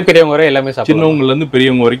சின்னவங்களே பெரியவங்க வரை எல்லாமே சாப்பிடலாம். சின்னவங்கல இருந்து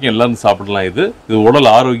பெரியவங்க வரைக்கும் எல்லாரும் சாப்பிடலாம். இது உடல்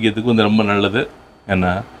ஆரோக்கியத்துக்கு வந்து ரொம்ப நல்லது.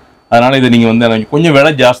 என்ன அதனால இது நீங்க வந்து கொஞ்சம்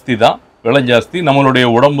விலை ஜாஸ்தி, நம்மளுடைய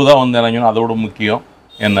உடம்பு தான் வந்து என்னன்னா அதோட முக்கியம்.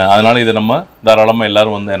 என்ன அதனால இதை நம்ம தாராளமா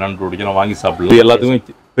எல்லாரும் வந்து என்னன்னு வாங்கி சாப்பிடலாம். எல்லாத்துக்குமே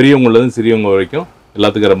பெரியவங்கல இருந்து சிறியவங்க வரைக்கும்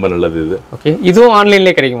எல்லாத்துக்கும் ரொம்ப நல்லது இது. ஓகே. இதுவும்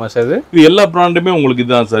ஆன்லைன்லயே கிடைக்குமா சார்? இது எல்லா பிராண்டுமே உங்களுக்கு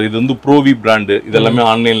இதுதான் சார். இது வந்து ப்ரோவி பிராண்டு, இதெல்லாமே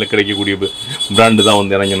ஆன்லைன்ல கிடைக்கக்கூடிய பிராண்டு தான்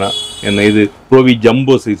வந்து என்ன இது ப்ரோவி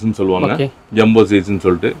ஜம்போ சைஸ்ன்னு சொல்லுவாங்க. ஜம்போ சைஸ்ன்னு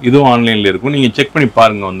சொல்லிட்டு இதுவும் ஆன்லைன்ல இருக்கும். நீங்க செக் பண்ணி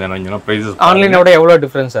பாருங்க வந்து என்ன பிரைசஸ். ஆன்லைனோட எவ்வளவு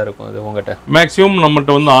டிஃபரன்ஸா இருக்கும் அது உங்ககிட்ட? மேக்ஸிமம்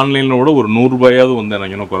நம்மகிட்ட வந்து ஆன்லைனோட ஒரு 100 ரூபாயாவது வந்து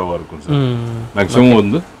என்ன குறைவா இருக்கும் சார். மேக்ஸிமம்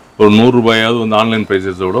வந்து ஒரு 100 ரூபாயாவது வந்து ஆன்லைன்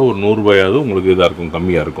பிரைஸஸோட ஒரு 100 ரூபாயாவது உங்களுக்கு இதாக இருக்கும்,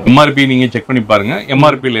 கம்மியாக இருக்கும். எம்ஆர்பி நீங்கள் செக் பண்ணி பாருங்க.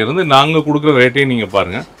 எம்ஆர்பியில் இருந்து நாங்கள் கொடுக்குற ரேட்டையும் நீங்கள்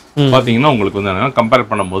பாருங்க. பார்த்தீங்கன்னா உங்களுக்கு வந்து என்னன்னா கம்பேர்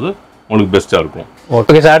பண்ணும்போது உங்களுக்கு பெஸ்ட்டாக இருக்கும்.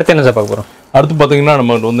 Okay sir. அடுத்து என்ன சார் பார்க்க போகிறோம்? அடுத்து பார்த்தீங்கன்னா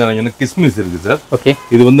நம்ம வந்து என்ன கிஸ்மிஸ் இருக்குது சார். ஓகே.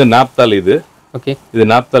 இது வந்து நாப்தால். ஓகே. இது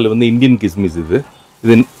நாப்தால் வந்து இந்தியன் கிஸ்மிஸ்.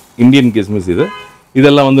 இது இந்தியன் கிஸ்மிஸ்.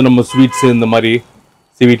 இதெல்லாம் வந்து நம்ம ஸ்வீட்ஸ் இந்த மாதிரி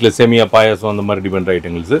ஸ்வீட்டில் சேமியா பாயாசம் அந்த மாதிரி டிஃபரெண்ட்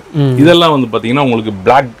ஐட்டங்கள்ஸ். இதெல்லாம் வந்து பார்த்தீங்கன்னா உங்களுக்கு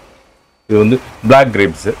இது வந்து பிளாக்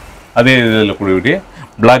கிரேப்ஸு. அதே இதில் கூடிய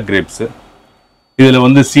பிளாக் கிரேப்ஸு. இதில்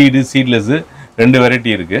வந்து சீட்லெஸ்ஸு 2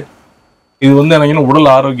 வெரைட்டி இருக்குது. இது வந்து என்னன்னா உடல்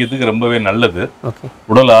ஆரோக்கியத்துக்கு ரொம்பவே நல்லது.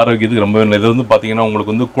 உடல் ஆரோக்கியத்துக்கு ரொம்பவே நல்லது. இது வந்து பார்த்தீங்கன்னா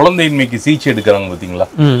உங்களுக்கு வந்து குழந்தையின்மைக்கு சிகிச்சை எடுக்கிறாங்க பார்த்தீங்களா?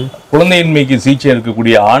 குழந்தையின்மைக்கு சிகிச்சை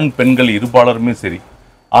எடுக்கக்கூடிய ஆண் பெண்கள் இருபாலருமே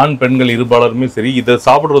சரி இதை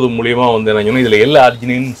சாப்பிட்றது மூலியமா வந்து என்னன்னா இதில் எல்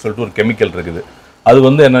ஆர்ஜினின்னு சொல்லிட்டு ஒரு கெமிக்கல் இருக்குது. அது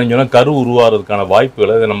வந்து என்னன்னு சொன்னால் கரு உருவாகிறதுக்கான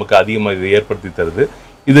வாய்ப்புகளை இதை நமக்கு அதிகமாக இது ஏற்படுத்தி தருது.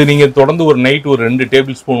 இது நீங்கள் தொடர்ந்து ஒரு நைட் ஒரு 2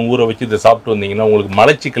 டேபிள் ஸ்பூன் ஊற வச்சு இதை சாப்பிட்டு வந்தீங்கன்னா உங்களுக்கு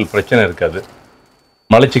மலச்சிக்கல் பிரச்சனை இருக்காது.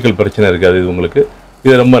 இது உங்களுக்கு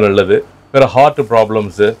இது ரொம்ப நல்லது. வேறு ஹார்ட்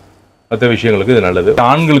ப்ராப்ளம்ஸு மற்ற விஷயங்களுக்கு இது நல்லது.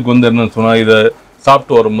 ஆண்களுக்கு வந்து என்னன்னு சொன்னால் இதை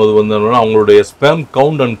சாப்பிட்டு வரும்போது வந்து அவங்களுடைய ஸ்பெர்ம்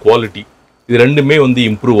கவுண்ட் அண்ட் குவாலிட்டி இது ரெண்டுமே வந்து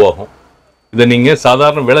இம்ப்ரூவ் ஆகும். இதை நீங்கள்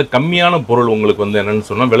சாதாரண விலை கம்மியான பொருள் உங்களுக்கு வந்து என்னென்னு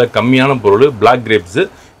சொன்னால் விலை கம்மியான பொருள் பிளாக் கிரேப்ஸு.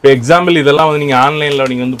 இப்போ எக்ஸாம்பிள் இதெல்லாம் வந்து நீங்கள் ஆன்லைனில்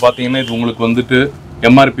நீங்கள் வந்து பார்த்தீங்கன்னா இது உங்களுக்கு வந்துட்டு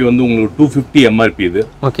எம்ஆர்பி வந்து உங்களுக்கு 250 எம்ஆர்பி, இது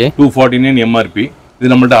ஓகே 249 எம்ஆர்பி. இது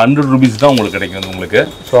நம்மள்ட்ட 100 rupees தான் உங்களுக்கு கிடைக்கும் உங்களுக்கு.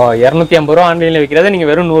 ஸோ 250 ரூபா ஆன்லைனில் விற்கிறத நீங்கள்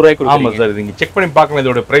வெறும் 100 ரூபாய்க்கு. ஆமாம் சார், நீங்கள் செக் பண்ணி பார்க்கலாம்.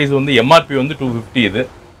 இதோட ப்ரைஸ் வந்து எம்ஆர்பி வந்து 250. இது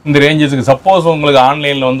இந்த ரேஞ்சஸுக்கு சப்போஸ் உங்களுக்கு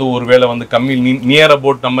ஆன்லைனில் வந்து ஒரு வேளை வந்து கம்மி நியர்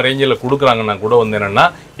அபவுட் நம்ம ரேஞ்சில் கொடுக்குறாங்கன்னா கூட வந்து என்னென்னா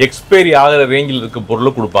எக்ஸ்பைரி ஆகிற ரேஞ்சில் இருக்க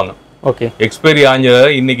பொருளை கொடுப்பாங்க. ஓகே எக்ஸ்பைரி ஆஞ்ச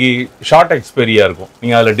இன்னைக்கு ஷார்ட் எக்ஸ்பைரியா இருக்கும்.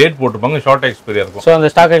 நீங்க அதுல டேட் போட்டுப்பாங்க, ஷார்ட் எக்ஸ்பைரியா இருக்கும். ஸோ அந்த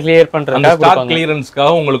ஸ்டாக்கை கிளியர் பண்றதுக்காக ஸ்டாக்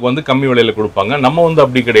கிளியரன்ஸ்க்காக உங்களுக்கு வந்து கம்மி விலையில கொடுப்பாங்க. நம்ம வந்து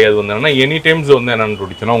அப்படி கிடையாது. வந்து என்னன்னா எனி டைம்ஸ் வந்து என்னன்னு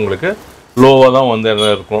பிடிச்சுன்னா உங்களுக்கு லோவா தான் வந்து என்ன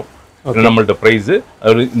இருக்கும் நம்மள்ட்ட ப்ரைஸ்.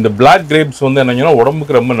 இந்த பிளாக் கிரேப்ஸ் வந்து என்னன்னா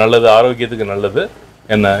உடம்புக்கு ரொம்ப நல்லது, ஆரோக்கியத்துக்கு நல்லது.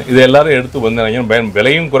 என்ன இது எல்லாரும் எடுத்து வந்து என்ன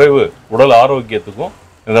விலையும் குறைவு, உடல் ஆரோக்கியத்துக்கும்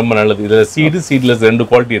ரொம்ப நல்லது. இதுல சீட்லெஸ் 2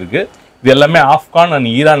 குவாலிட்டி இருக்கு. இது எல்லாமே ஆப்கான்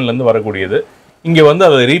அண்ட் ஈரான்ல இருந்து வரக்கூடியது. இங்கே வந்து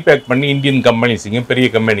அதை ரீபேக் பண்ணி இந்தியன் கம்பெனிஸிங்க பெரிய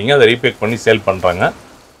கம்பெனிங்க அதை ரீபேக் பண்ணி சேல் பண்ணுறாங்க.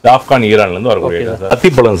 ஆப்கான் ஈரான்லேருந்து வரக்கூடிய சார்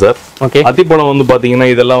அத்திப்பழம் சார். ஓகே அத்திப்பழம் வந்து பார்த்தீங்கன்னா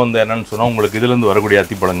இதெல்லாம் வந்து என்னன்னு சொன்னால் உங்களுக்கு இதுலேருந்து வரக்கூடிய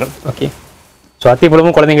அத்திப்பழங்கள். ஓகே ஸோ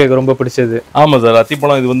அத்திப்பழமும் குழந்தைங்களுக்கு ரொம்ப பிடிச்சது. ஆமாம் சார்,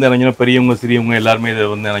 அத்திப்பழம் இது வந்து என்னன்னா பெரியவங்க சிறியவங்க எல்லாருமே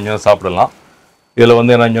இதை வந்து என்னன்னா சாப்பிடலாம். இதில்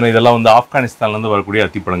வந்து என்ன இதெல்லாம் வந்து ஆப்கானிஸ்தான்லேருந்து வரக்கூடிய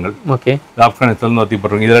அத்திப்பழங்கள். ஓகே ஆப்கானிஸ்தான்லேருந்து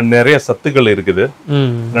அத்திப்பழம். இதில் நிறைய சத்துக்கள் இருக்குது.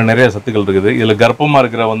 இதில் கர்ப்பமாக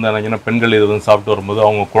இருக்கிற வந்து என்ன பெண்கள் இதை வந்து சாப்பிட்டு வரும்போது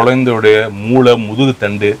அவங்க குழந்தையுடைய மூளை, முதுகு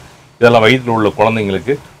தண்டு இதெல்லாம் வயிற்றில் உள்ள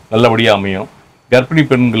குழந்தைங்களுக்கு நல்லபடியாக அமையும். கர்ப்பிணி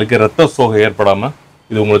பெண்களுக்கு இரத்த சோகை ஏற்படாமல்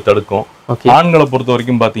இது உங்களுக்கு தடுக்கும். ஆண்களை பொறுத்த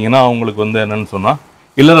வரைக்கும் பார்த்தீங்கன்னா அவங்களுக்கு வந்து என்னன்னு சொன்னால்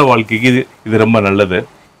இல்லற வாழ்க்கைக்கு இது ரொம்ப நல்லது.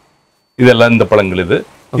 இதெல்லாம் இந்த பழங்கள் இது.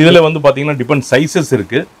 இதில் வந்து பார்த்தீங்கன்னா டிஃப்ரெண்ட் சைஸஸ்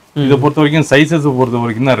இருக்குது. இதை பொறுத்த வரைக்கும் சைஸஸ் பொறுத்த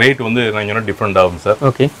வரைக்கும் தான் ரேட் வந்து நான் டிஃப்ரெண்ட் ஆகும் சார்.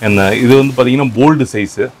 ஓகே என்ன இது வந்து பாத்தீங்கன்னா போல்டு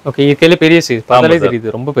சைஸ். ஓகே இதுல பெரிய சைஸ் பார்த்தாலே தெரியுது,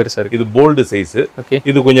 ரொம்ப பெருசா இருக்கு. இது போல்டு சைஸ். ஓகே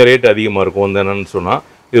இது கொஞ்சம் ரேட் அதிகமா இருக்கும் வந்து என்னன்னு சொன்னா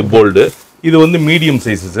இது போல்டு. இது வந்து மீடியம்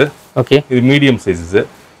சைஸஸ். ஓகே இது மீடியம் சைஸஸ்.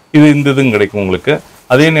 இது இந்த இதுவும் கிடைக்கும் உங்களுக்கு.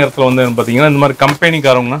 அதே நேரத்தில் வந்து என்ன பார்த்தீங்கன்னா இந்த மாதிரி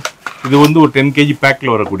கம்பெனிக்காரங்கன்னா இது வந்து ஒரு 10 kg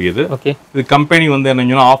பேக்கில் வரக்கூடியது. ஓகே இது கம்பெனி வந்து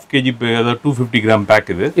என்னன்னா 1/2 kg அதாவது 250 கிராம் பேக்.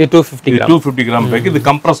 இது 250 கிராம் பேக். இது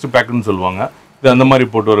கம்ப்ரஸ்டு பேக்குன்னு சொல்லுவாங்க. இது அந்த மாதிரி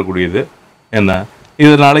போட்டு வரக்கூடியது. என்ன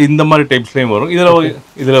இதனால இந்த மாதிரி டைப்ஸ்லேயும் வரும்.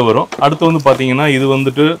 இதில் வரும். அடுத்து வந்து பார்த்தீங்கன்னா இது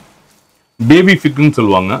வந்துட்டு பேபி ஃபிக்குன்னு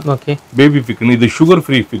சொல்லுவாங்க. Okay baby ஃபிக்குன்னு. இது சுகர்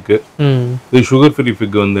ஃப்ரீ ஃபிக்கு. இது சுகர் ஃப்ரீ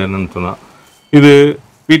ஃபிக் வந்து என்னன்னு சொன்னால் இது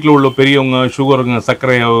வீட்டில் உள்ள பெரியவங்க சுகருங்க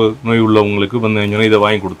சர்க்கரை நோய் உள்ளவங்களுக்கு வந்து இதை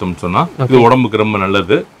வாங்கி கொடுத்தோம்னு சொன்னால் இது உடம்புக்கு ரொம்ப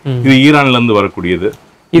நல்லது. இது ஈரான்லேருந்து வரக்கூடியது.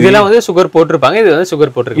 இதெல்லாம் வந்து சுகர் போட்டிருப்பாங்க. இது வந்து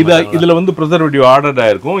சுகர் போட்டிருக்கு. இதுல வந்து ப்ரிசர்வேட்டிவ் ஆடட்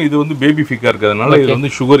ஆயிருக்கும். இது வந்து பேபி ஃபிக்கா இருக்கிறதுனால இதுல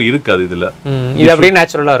வந்து சுகர் இருக்காது. இதுல இது அப்படியே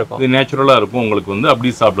நேச்சுரலா இருக்கும். இது நேச்சுரலா இருக்கும். உங்களுக்கு வந்து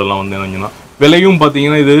அப்படி சாப்பிடலாம். வந்து என்னன்னா விலையும்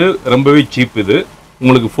பாத்தீங்கன்னா இது ரொம்பவே சீப். இது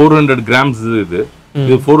உங்களுக்கு 400 கிராம்ஸ். இது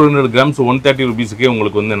 400 கிராம்ஸ் 130 rupeesக்கே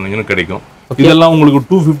உங்களுக்கு வந்து என்ன கிடைக்கும். இதெல்லாம் உங்களுக்கு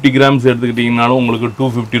 250 கிராம்ஸ் எடுத்துக்கிட்டீங்கன்னாலும் உங்களுக்கு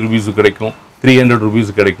 250 rupees கிடைக்கும், 300 rupees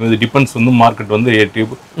கிடைக்கும். இது டிபெண்ட்ஸ் வந்து மார்க்கெட் வந்து ஏற்றி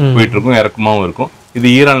போயிட்டு இருக்கும், இறக்கமாவும் இருக்கும். இது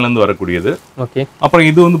ஈரான்ல இருந்து வரக்கூடியது. ஓகே அப்புறம்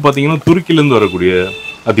இது வந்து பாத்தீங்கன்னா துருக்கில இருந்து வரக்கூடிய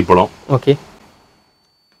அத்திப்பழம். ஓகே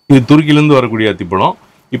இது துருக்கில இருந்து வரக்கூடிய அத்திப்பழம்.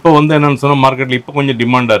 இப்போ வந்து என்னன்னு சொன்னா மார்க்கெட்ல இப்போ கொஞ்சம்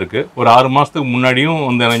டிமாண்டா இருக்கு. ஒரு 6 மாசத்துக்கு முன்னாடியும்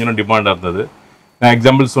வந்து என்ன டிமாண்டா இருந்தது. நான்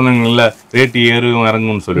எக்ஸாம்பிள் சொன்னீங்கல்ல ரேட் ஏறும்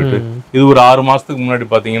இறங்கும்னு சொல்லிட்டு. இது ஒரு 6 மாசத்துக்கு முன்னாடி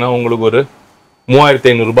பாத்தீங்கன்னா உங்களுக்கு ஒரு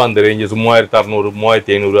 3500 ரூபாய் அந்த ரேஞ்சஸ், 3600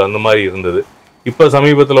 3500 அந்த மாதிரி இருந்தது. இப்போ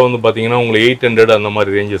சமீபத்தில் வந்து பார்த்தீங்கன்னா உங்களுக்கு 800 அந்த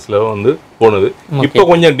மாதிரி ரேஞ்சஸில் வந்து போனது. இப்போ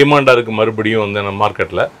கொஞ்சம் டிமாண்டாக இருக்குது. மறுபடியும் வந்து நம்ம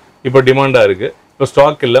மார்க்கெட்டில் இப்போ டிமாண்டாக இருக்குது. இப்போ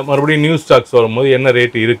ஸ்டாக் இல்லை. மறுபடியும் நியூ ஸ்டாக்ஸ் வரும்போது என்ன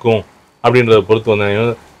ரேட் இருக்கும் அப்படின்றத பொறுத்து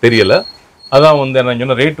வந்து தெரியலை. அதான் வந்து என்ன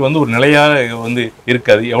சொன்னால் ரேட் வந்து ஒரு நிலையாக வந்து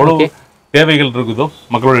இருக்காது. எவ்வளோ தேவைகள் இருக்குதோ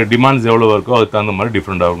மக்களோட டிமாண்ட்ஸ் எவ்வளோ இருக்கோ அதுக்கு தகுந்த மாதிரி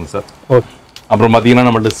டிஃப்ரெண்ட் ஆகும் சார். அப்புறம் பார்த்தீங்கன்னா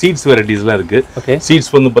நம்மள்ட்ட சீட்ஸ் வெரைட்டிஸ்லாம் இருக்குது.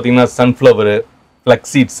 சீட்ஸ் வந்து பார்த்தீங்கன்னா sunflower,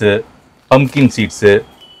 flux seeds, pumpkin seeds,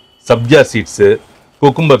 sabja seeds,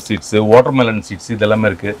 cucumber seeds, watermelon seeds இதெல்லாமே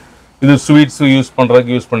இருக்குது. இது ஸ்வீட்ஸு யூஸ்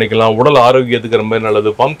பண்ணுறதுக்கு யூஸ் பண்ணிக்கலாம். உடல் ஆரோக்கியத்துக்கு ரொம்ப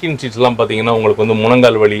நல்லது. பம்கின் சீட்ஸ்லாம் பார்த்தீங்கன்னா உங்களுக்கு வந்து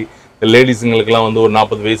முழங்கால் வலி, லேடிஸுங்களுக்குலாம் வந்து ஒரு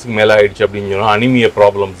 40 வயசுக்கு மேலே ஆயிடுச்சு அப்படின்னு சொன்னால் அனிமியா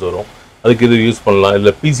ப்ராப்ளம்ஸ் வரும், அதுக்கு இது யூஸ் பண்ணலாம்.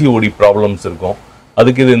 இல்லை பிசிஓடி ப்ராப்ளம்ஸ் இருக்கும்,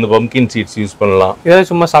 அதுக்கு இது இந்த பம்கின் சீட்ஸ் யூஸ் பண்ணலாம். இதெல்லாம்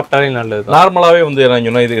சும்மா சாப்பிட்டாலே நல்லது. நார்மலாகவே வந்து என்ன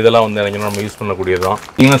சொன்னால் இதெல்லாம் வந்து என்ன நம்ம யூஸ் பண்ணக்கூடியது தான்.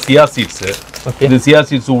 பார்த்தீங்கன்னா சியா சீட்ஸு. இது சியா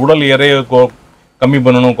சீட்ஸ் உடல் எறைய கம்மி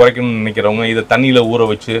பண்ணணும், குறைக்கணும்னு நினைக்கிறவங்க இதை தண்ணியில் ஊற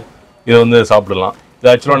வச்சு இதை வந்து சாப்பிடலாம். இது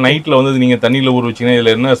ஆக்சுவலாக நைட்டில் வந்து நீங்கள் தண்ணியில் ஊற வச்சிங்கன்னா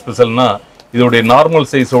இதில் என்ன ஸ்பெஷல்னா இதோடைய நார்மல்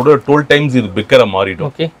சைஸோட 12 டைம்ஸ் இது பிக்கரை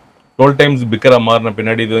மாறிடும். 12 டைம்ஸ் பிக்கரா மாறின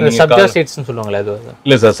பின்னாடி இது நீங்க சப்ஜா சீட்ஸ்னு சொல்லுவாங்களே அது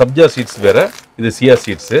இல்ல சார், சப்ஜா சீட்ஸ் வேற, இது சியா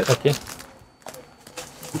சீட்ஸ். ஓகே.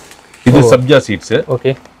 இது சப்ஜா சீட்ஸ்.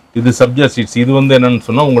 ஓகே. இது சப்ஜா சீட்ஸ். இது வந்து என்னன்னு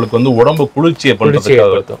சொன்னா உங்களுக்கு வந்து உடம்பு குளிர்ச்சியை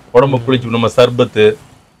பண்றதுக்காக, உடம்பு குளிர்ச்சி, நம்ம சர்பத்து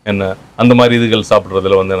என்ன அந்த மாதிரி இதுகள்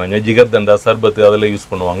சாப்பிடுறதுல வந்து என்ன ஜிகர்தண்டா சர்பத்து அதில் யூஸ்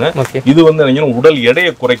பண்ணுவாங்க. இது வந்து என்ன உடல்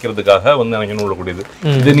எடையை குறைக்கிறதுக்காக வந்து என்ன உள்ளக்கூடியது.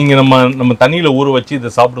 இது நீங்க நம்ம தண்ணியில ஊற வச்சு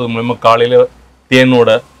இதை சாப்பிடுறது மூலமா காலையில தேனோட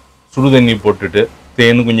சுடுதண்ணி போட்டுட்டு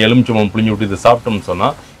தேனு கொஞ்சம் எலுமிச்சம்பழம் புளிஞ்சு விட்டு இதை சாப்பிட்டோம்னு சொன்னா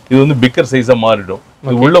இது வந்து பிக்கர் சைஸா மாறிடும்.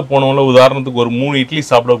 இது உள்ள போனவங்கள உதாரணத்துக்கு ஒரு 3 இட்லி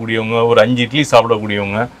சாப்பிடக்கூடியவங்க, ஒரு 5 இட்லி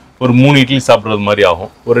சாப்பிடக்கூடியவங்க ஒரு 3 இட்லி சாப்பிடுறது மாதிரி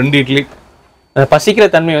ஆகும். ஒரு 2 இட்லி பசிக்கிற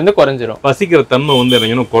தன்மை வந்து குறைஞ்சிரும். பசிக்கிற தன்மை வந்து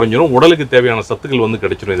என்ன குறைஞ்சிரும். உடலுக்கு தேவையான சத்துக்கள் வந்து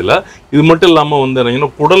கிடைச்சிடும் இதுல. இது மட்டும் இல்லாம வந்து என்ன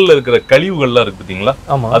குடல்ல இருக்கிற கழிவுகள்லாம் இருக்கு பாத்தீங்களா,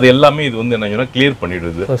 அது எல்லாமே இது வந்து என்ன கிளியர்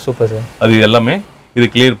பண்ணிடுது. Super sir. அது எல்லாமே இது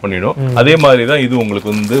கிளியர் பண்ணிடும். அதே மாதிரி தான் இது உங்களுக்கு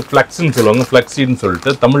வந்து ஃபிளக்ஸ்ன்னு சொல்லுவாங்க, ஃபிளக்ஸீட்னு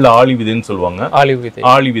சொல்லிட்டு தமிழ்ல ஆளி விதைன்னு சொல்லுவாங்க,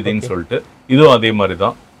 ஆளி விதைன்னு சொல்லிட்டு. இதுவும் அதே மாதிரி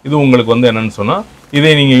தான். இது உங்களுக்கு வந்து என்னன்னு சொன்னா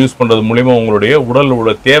இதை நீங்க யூஸ் பண்றது மூலியமா உங்களுடைய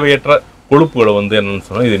உடலோட தேவையற்ற கொழுப்புகளை வந்து என்னன்னு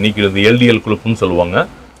சொன்னா இது நீக்கிடுது. எல்டிஎல் கொழுப்புன்னு சொல்லுவாங்க,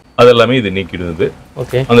 அதெல்லாமே இது நீக்கிடுது.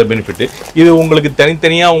 அந்த பெனிஃபிட் இது உங்களுக்கு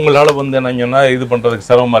தனித்தனியா உங்களால வந்து என்னன்னா இது பண்றதுக்கு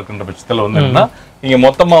சிரமமா இருக்கின்ற பட்சத்துல வந்து என்னன்னா நீங்க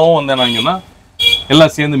மொத்தமாவும் வந்து என்னன்னா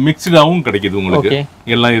எல்லாம் சேர்ந்து மிக்ஸ்டாவும் கிடைக்குது உங்களுக்கு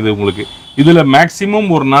எல்லாம். இது உங்களுக்கு இதுல மேக்சிமம்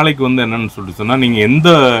ஒரு நாளைக்கு வந்து என்னன்னு சொல்லிட்டு சொன்னா நீங்க எந்த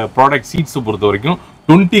ப்ராடக்ட் சீட்ஸ் பொறுத்த வரைக்கும்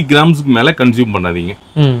 20 கிராம்ஸ்க்கு மேல கன்சியூம் பண்ணாதீங்க.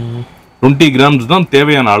 20 கிராம்ஸ் தான்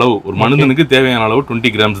தேவையான அளவு. ஒரு மனிதனுக்கு தேவையான அளவு 20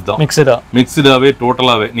 கிராம்ஸ் தான். மிக்ஸ்டாவே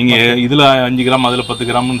டோட்டலாவே நீங்க இதுல 5 கிராம் அதுல 10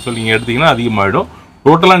 கிராம்னு சொல்லி நீங்க எடுத்தீங்கன்னா அதிகமாயிடும்.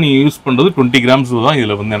 டோட்டலா நீங்க யூஸ் பண்றது 20 கிராம்ஸ் தான்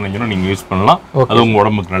இதுல வந்து என்ன நீங்க யூஸ் பண்ணலாம். அது உங்க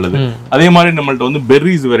உடம்புக்கு நல்லது. அதே மாதிரி நம்மள்ட்ட வந்து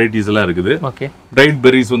பெர்ரிஸ் வெரைட்டிஸ் எல்லாம் இருக்குது. ட்ரைட்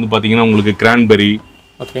பெர்ரிஸ் வந்து பாத்தீங்கன்னா உங்களுக்கு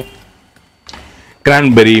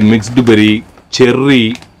cranberry, mixed berry, cherry,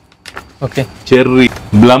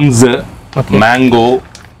 plums, mango,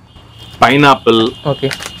 pineapple,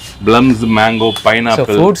 plums, mango,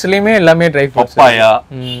 pineapple, ஃப்ரூட்ஸ்லயுமே எல்லாமே ட்ரை ஃப்ரூட்ஸ்,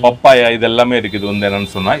 பப்பாயா இது எல்லாமே இருக்குது. வந்து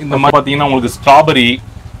என்னன்னு சொன்னா இந்த மாதிரி பாத்தீங்கன்னா உங்களுக்கு ஸ்ட்ராபெரி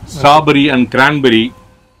அண்ட் கிரான்பெரி,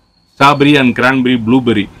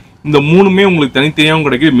 ப்ளூபெரி, இந்த மூணுமே உங்களுக்கு தனித்தனியாகவும்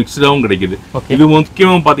கிடைக்குது, மிக்ஸ்டாவும் கிடைக்குது. இது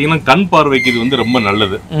முக்கியமா பாத்தீங்கன்னா கண் பார்வைக்கு இது வந்து ரொம்ப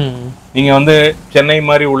நல்லது. நீங்க வந்து சென்னை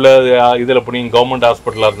மாதிரி உள்ள இதுல போனீங்க, கவர்மெண்ட்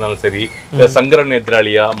ஹாஸ்பிட்டலா இருந்தாலும் சரி, சங்கர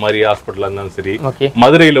நேத்ராலயா மாதிரி ஹாஸ்பிட்டலா இருந்தாலும் சரி,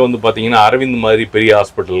 மதுரையில வந்து பாத்தீங்கன்னா அரவிந்த் மாதிரி பெரிய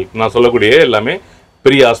ஹாஸ்பிட்டல், நான் சொல்லக்கூடிய எல்லாமே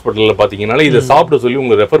பெரிய ஹாஸ்பிட்டல்ல பாத்தீங்கன்னா இதை சாப்பிட சொல்லி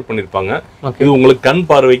உங்களுக்கு ரெஃபர் பண்ணிருப்பாங்க. இது உங்களுக்கு கண்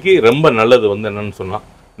பார்வைக்கு ரொம்ப நல்லது. வந்து என்னன்னு சொன்னா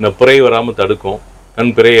இந்த புரை வராம தடுக்கும்,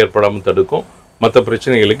 கண் பிறை ஏற்படாமல் தடுக்கும், மற்ற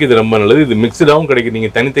பிரச்சனைகளுக்கு இது ரொம்ப நல்லது. இது மிக்ஸ்டாகவும் கிடைக்கும்.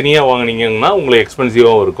 நீங்கள் தனித்தனியாக வாங்கினீங்கன்னா உங்களுக்கு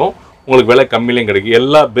எக்ஸ்பென்சிவாகவும் இருக்கும், உங்களுக்கு விலை கம்மியிலையும் கிடைக்கும்.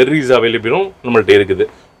 எல்லா பெர்ரிஸ் அவைலபிளும் நம்மள்ட்ட இருக்குது.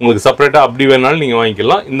 உங்களுக்கு செப்பரேட்டாக அப்படி வேணாலும் நீங்கள்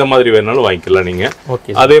வாங்கிக்கலாம், இந்த மாதிரி வேணாலும் வாங்கிக்கலாம் நீங்கள்.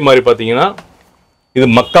 அதே மாதிரி பார்த்தீங்கன்னா இது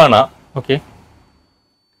மக்கானா.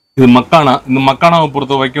 இது மக்கானா. இந்த மக்கானாவை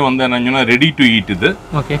பொறுத்த வரைக்கும் வந்து என்னன்னா ரெடி டு ஈட். இது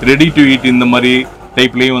ரெடி டு ஈட் இந்த மாதிரி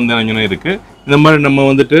டைப்லேயும் வந்து என்னன்னா இருக்கு. இந்த மாதிரி நம்ம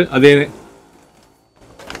வந்துட்டு அதே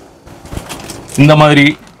இந்த மாதிரி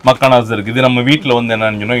மக்கானாஸ் இருக்கு. இது நம்ம வீட்டுல வந்து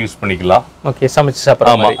என்ன யூஸ் பண்ணிக்கலாம், சமைச்சு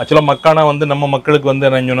சாப்பிடலாம். ஆமா, ஆக்சுவலா மக்கானா வந்து நம்ம மக்களுக்கு வந்து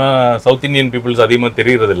என்ன சவுத் இந்தியன் பீப்புள்ஸ் அதிகமா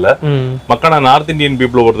தெரியறது இல்ல. மக்கானா நார்த் இந்தியன்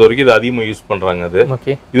பீப்புளை பொறுத்த வரைக்கும் இது அதிகமா யூஸ் பண்றாங்க.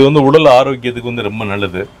 இது வந்து உடல் ஆரோக்கியத்துக்கு வந்து ரொம்ப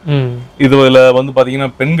நல்லது. இதுல வந்து பாத்தீங்கன்னா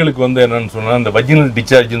பெண்களுக்கு வந்து என்னன்னு சொன்னா இந்த வஜினல்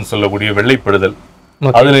டிஸ்சார்ஜ்னு சொல்லக்கூடிய வெள்ளைப்படுதல்,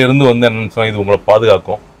 அதுல இருந்து வந்து என்னன்னு சொன்னா இது உங்களை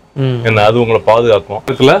பாதுகாக்கும். என்ன அது உங்களை பாதுகாக்கும்.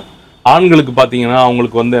 இதுல ஆண்களுக்கு பாத்தீங்கன்னா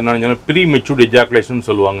அவங்களுக்கு வந்து என்னன்னு ப்ரீ மெச்சூர்ட் எஜாகுலேஷன்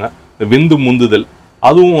சொல்லுவாங்க, விந்து முந்துதல்,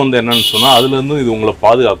 அதுவும் வந்து என்னன்னு சொன்னா அதுல இருந்து இது உங்களை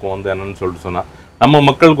பாதுகாக்கும். வந்து என்னன்னு சொல்லிட்டு சொன்னா நம்ம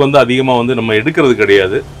மக்களுக்கு வந்து அதிகமா வந்து நம்ம எடுக்கிறது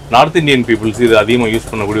கிடையாது. நார்த் இந்தியன் பீப்புள்ஸ் இது அதிகமா யூஸ்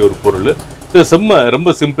பண்ணக்கூடிய ஒரு பொருள். இது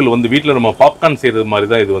ரொம்ப சிம்பிள். வந்து வீட்டுல நம்ம பாப்கார்ன் செய்யறது மாதிரி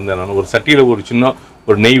தான். இது வந்து என்னன்னா ஒரு சட்டியில ஒரு சின்ன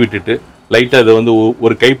ஒரு நெய் விட்டுட்டு லைட்டா இதை வந்து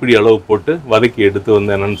ஒரு கைப்பிடி அளவு போட்டு வதக்கி எடுத்து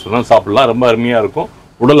வந்து என்னன்னு சொன்னா சாப்பிடலாம். ரொம்ப அருமையா இருக்கும்,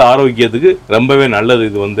 உடல் ஆரோக்கியத்துக்கு ரொம்பவே நல்லது.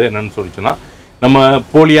 இது வந்து என்னன்னு சொல்லிச்சுன்னா நம்ம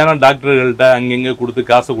போலியான டாக்டர்கள்ட்ட அங்கங்க கொடுத்து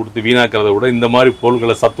காசை கொடுத்து வீணாக்கிறத விட இந்த மாதிரி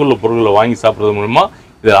பொருட்களை, சத்துள்ள பொருட்களை வாங்கி சாப்பிட்றது மூலமா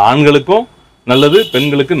இது ஆண்களுக்கும் நல்லது,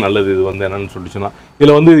 பெண்களுக்கும் நல்லது. இது வந்து என்னன்னு சொல்லிச்சுன்னா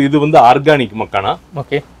இதுல வந்து இது வந்து ஆர்கானிக் மக்கானா.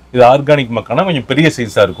 இது ஆர்கானிக் மக்கானா கொஞ்சம் பெரிய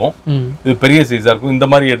சைஸா இருக்கும். இது பெரிய சைஸா இருக்கும். இந்த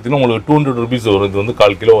மாதிரி எடுத்தீங்கன்னா உங்களுக்கு 200 rupees வரும். இது வந்து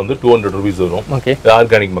 1/4 கிலோ வந்து 200 rupees வரும். இது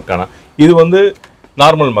ஆர்கானிக் மக்கானா. இது வந்து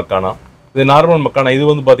நார்மல் மக்கானா. இது நார்மல் மக்கானா. இது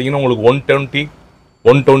வந்து பாத்தீங்கன்னா உங்களுக்கு 120,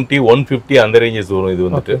 150 அந்த ரேஞ்சஸ் வரும். இது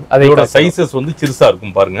வந்துட்டு இதோட சைஸஸ் வந்து சிறுசா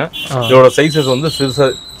இருக்கும். பாருங்க, இதோட சைஸஸ் வந்து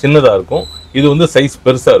சின்னதா இருக்கும். இது வந்து சைஸ்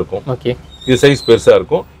பெருசா இருக்கும். இது சைஸ் பெருசா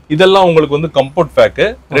இருக்கும். இதெல்லாம் உங்களுக்கு வந்து comfort back,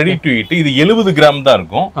 ready to eat. இது 70 கிராம் தான்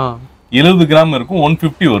இருக்கும். 70 கிராம் இருக்கும்.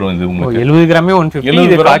 150 வரும். இது உங்களுக்கு 70 கிராமே 150.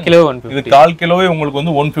 இது 1/4 கிலோ 150. இது 1/4 கிலோவே உங்களுக்கு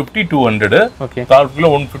வந்து 150, 200. 1/4 கிலோ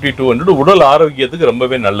 150, 200 உடல் ஆரோக்கியத்துக்கு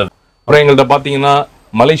ரொம்பவே நல்லது. அப்புறம் எங்கள்கிட்ட பாத்தீங்கன்னா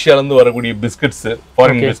மலேசியால இருந்து வரக்கூடிய பிஸ்கட்ஸ்,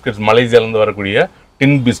 ஃபாரின் பிஸ்கட்ஸ், மலேசியால இருந்து வரக்கூடிய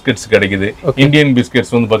டின் பிஸ்கட்ஸ் கிடைக்குது. இந்தியன்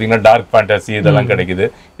பிஸ்கட்ஸ் வந்து பாத்தீங்கன்னா டார்க் ஃபேண்டசி இதெல்லாம் கிடைக்குது.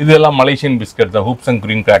 இதெல்லாம் மலேசியன் பிஸ்கட் தான், ஹூப்ஸ் அண்ட்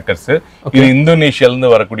கிரீன் கிராக்கர்ஸ். இது இந்தோனேஷியால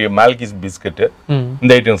இருந்து வரக்கூடிய மால்கிஸ் பிஸ்கட்,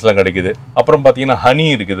 இந்த ஐட்டம்ஸ் எல்லாம் கிடைக்குது. அப்புறம் பாத்தீங்கன்னா ஹனி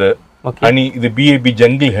இருக்குது. ஹனி இது பிஏபி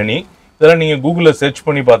ஜங்கிள் ஹனி. இதெல்லாம் நீங்க கூகுள்ல சர்ச்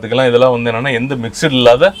பண்ணி பாத்துக்கலாம். இதெல்லாம் வந்து என்னன்னா எந்த மிக்சட்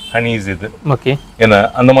இல்லாத ஹனிஸ் இது. ஏன்னா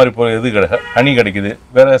அந்த மாதிரி இது ஹனி கிடைக்குது.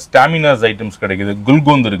 வேற ஸ்டாமினாஸ் ஐட்டம்ஸ் கிடைக்குது.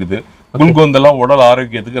 குல்கோந்த் இருக்குது. குல்கோந்த் எல்லாம் உடல்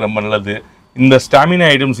ஆரோக்கியத்துக்கு ரொம்ப நல்லது. இந்த ஸ்டாமினா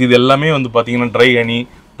ஐட்டம்ஸ் இது எல்லாமே வந்து பாத்தீங்கன்னா ட்ரை ஹனி,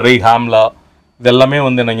 ட்ரை ஹாம்லா, இதெல்லாமே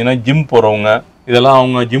வந்து என்னங்கன்னா ஜிம் போறவங்க இதெல்லாம்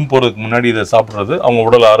அவங்க ஜிம் போறதுக்கு முன்னாடி இதை சாப்பிடுறது அவங்க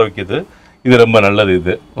உடல் ஆரோக்கியத்துக்கு இது ரொம்ப நல்லது.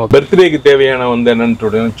 இது பர்த்டேக்கு தேவையான வந்து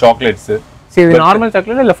என்னன்னு சாக்லேட்ஸ். இது நார்மல்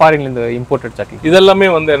சாக்லேட் இல்ல ஃபாரின்ல இருந்து இம்போர்ட்டட் சாக்லேட்? இதெல்லாமே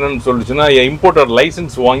வந்து என்னன்னு சொல்லுச்சுன்னா இம்போர்ட்டட்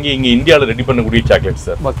லைசன்ஸ் வாங்கி இங்க இந்தியால ரெடி பண்ணக்கூடிய chocolate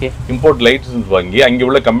sir. Okay. Import licence வாங்கி அங்க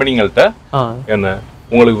உள்ள கம்பெனிங்கள்ட்ட என்ன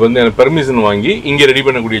உங்களுக்கு வந்து பெர்மிஷன் வாங்கி இங்க ரெடி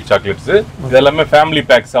பண்ணக்கூடிய சாக்லேட்ஸ். இதெல்லாமே ஃபேமிலி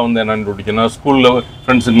பேக்ஸா வந்து என்னன்னு சொல்லிச்சுன்னா ஸ்கூல்ல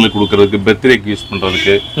ஃப்ரெண்ட்ஸுங்களுக்கு கொடுக்கறதுக்கு, பர்த்டேக்கு யூஸ்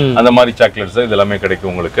பண்றதுக்கு அந்த மாதிரி சாக்லேட்ஸ் இதெல்லாமே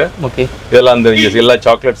கிடைக்கும் உங்களுக்கு. ஓகே. இதெல்லாம் அந்த எல்லா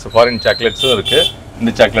சாக்லேட்ஸ் ஃபாரின் சாக்லேட்ஸும் இருக்கு,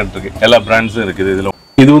 இந்த சாக்லேட் இருக்கு, எல்லா பிராண்ட்ஸும் இருக்குது. இதுல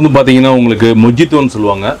இது வந்து பாத்தீங்கன்னா உங்களுக்கு மொஜித்தோன்னு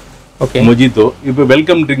சொல்லுவாங்க. மொஜித்தோ இப்போ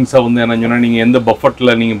வெல்கம் ட்ரிங்க்ஸா வந்து என்ன சொன்னா நீங்க எந்த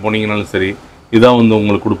பஃபட்ல நீங்க போனீங்கனாலும் சரி இதான் வந்து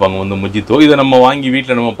உங்களுக்கு கொடுப்பாங்க வந்து மொஜித்தோ. இதை நம்ம வாங்கி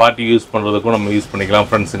வீட்டில் நம்ம பார்ட்டி யூஸ் பண்றதுக்கும் நம்ம யூஸ் பண்ணிக்கலாம்.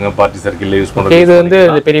 ஃப்ரெண்ட்ஸுங்க பார்ட்டி சர்க்கிள்ல யூஸ் பண்றது. இது வந்து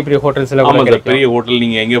பெரிய பெரிய ஹோட்டல்ஸ்ல பெரிய ஹோட்டல்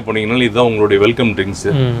நீங்க எங்க போனீங்கனாலும் இதுதான் உங்களுடைய வெல்கம் ட்ரிங்க்ஸ்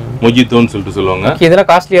மொஜித்தோன்னு சொல்லிட்டு சொல்லுவாங்க. இதெல்லாம்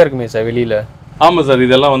காஸ்ட்லியா இருக்குமே சார் வெளியில? ஆமா சார்,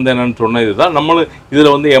 இதெல்லாம் வந்து என்னன்னு சொன்னா இதுதான் நம்மள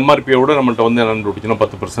இதுல வந்து எம்ஆர்பியை விட நம்மள்ட்ட வந்து என்னன்னு சொல்லிச்சுன்னா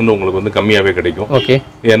 10% உங்களுக்கு வந்து கம்மியாவே கிடைக்கும்.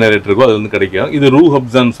 என்ன ரேட் இருக்கோ அது வந்து கிடைக்கும். இது ரூ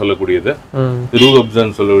ஹப்ஸான்னு சொல்லக்கூடியது. ரூ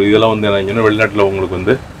ஹப்ஸான்னு சொல்லக்கூடிய இதெல்லாம் வந்து என்ன வெளிநாட்டுல உங்களுக்கு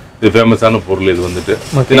வந்து இது ஃபேமஸான பொருள். இது வந்துட்டு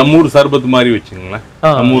நம்ம ஊர் சர்பத் மாதிரி வச்சுங்களேன்,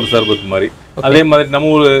 நம்ம ஊர் சர்பத் மாதிரி. அதே மாதிரி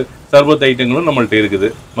நம்ம ஊர் சர்பத் ஐட்டங்களும் நம்மள்ட்ட இருக்குது,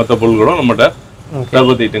 மற்ற பொருள்களும் நம்மகிட்ட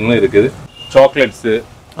சர்பத் ஐட்டங்களும் இருக்குது. சாக்லேட்ஸ்,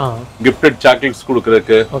 கிஃப்டட் சாக்லேட்ஸ்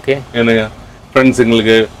கொடுக்கறதுக்கு எனக்கு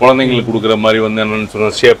ஃப்ரெண்ட்ஸுங்களுக்கு குழந்தைங்களுக்கு கொடுக்குற மாதிரி வந்து என்னன்னு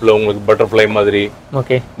சொன்னா ஷேப்ல உங்களுக்கு பட்டர்ஃப்ளை மாதிரி,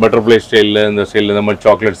 பட்டர்ஃப்ளை ஸ்டைல்ல இந்த ஸ்டைல்ல இந்த மாதிரி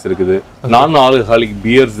சாக்லேட்ஸ் இருக்குது. நான் ஆல்கஹாலிக்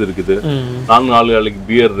பியர்ஸ் இருக்குது, நான் ஆல்கஹாலிக்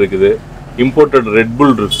பியர் இருக்குது. இம்போர்ட்டட் ரெட்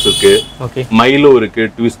புல் இருக்கு, மைலோ இருக்கு,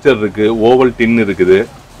 ட்விஸ்டர் இருக்கு, ஓவல் டின் இருக்குது.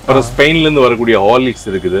 அப்புறம் ஸ்பெயின்ல இருந்து வரக்கூடிய ஹார்லிக்ஸ்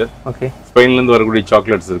இருக்குது, ஸ்பெயின்ல இருந்து வரக்கூடிய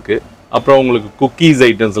சாக்லேட்ஸ் இருக்கு. அப்புறம் உங்களுக்கு குக்கீஸ்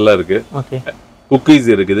ஐட்டம்ஸ் எல்லாம் இருக்கு, குக்கீஸ்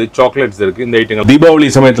இருக்குது, சாக்லேட்ஸ் இருக்கு. இந்த ஐட்டங்கள் தீபாவளி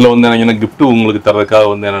சமயத்துல வந்து என்ன கிஃப்ட் உங்களுக்கு தரதுக்காக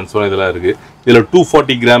வந்து என்னன்னு சொன்ன இதெல்லாம் இருக்கு. இதுல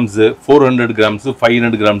 240 கிராம்ஸ், 400 கிராம்ஸ்,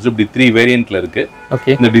 500 கிராம்ஸ் இப்படி 3 வேரியன்ட்ல இருக்கு.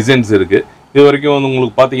 இந்த டிசைன்ஸ் இருக்கு. இது வரைக்கும் வந்து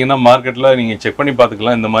உங்களுக்கு பாத்தீங்கன்னா மார்க்கெட்ல நீங்க செக் பண்ணி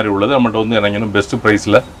பாத்துக்கலாம். இந்த மாதிரி உள்ளது நம்மகிட்ட வந்து என்ன பெஸ்ட்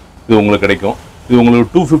பிரைஸ்ல இது உங்களுக்கு கிடைக்கும். இது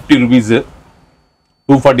உங்களுக்கு 250 ருபீஸ்,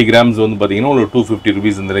 240 கிராம்ஸ் வந்து பாத்தீங்கன்னா உங்களுக்கு 250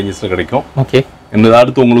 ருபீஸ் இந்த ரேஞ்சஸ்ல கிடைக்கும். இந்த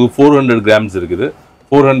அடுத்து உங்களுக்கு 400 கிராம்ஸ் இருக்குது.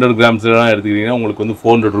 400 கிராம்ஸ் எல்லாம் எடுத்துக்கிட்டீங்கன்னா உங்களுக்கு வந்து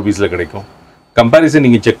 400 ருபீஸ்ல கிடைக்கும். கம்பேரிசன்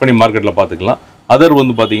நீங்க செக் பண்ணி மார்க்கெட்ல பாத்துக்கலாம். அதர்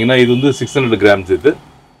வந்து பாத்தீங்கன்னா இது வந்து 600 கிராம்ஸ், இது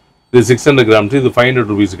 600 கிராம்ஸ், இது 500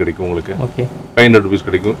 ருபீஸ் கிடைக்கும் உங்களுக்கு. 500 ருபீஸ்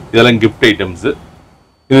கிடைக்கும். இதெல்லாம் கிஃப்ட் ஐட்டம்ஸ்.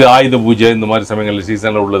 இது ஆயுத பூஜை இந்த மாதிரி சமயங்கள்ல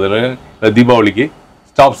சீசன்ல உள்ளதுல தீபாவளிக்கு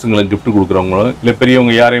ஸ்டாஃப்ஸுங்களுக்கு கிஃப்ட் கொடுக்குறவங்களும் இல்லை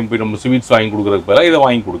பெரியவங்க யாரையும் போய் நம்ம ஸ்வீட்ஸ் வாங்கி கொடுக்குறதுக்கு பதிலாக இதை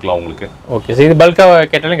வாங்கி கொடுக்கலாம் உங்களுக்கு. Okay sir. இது பல்கா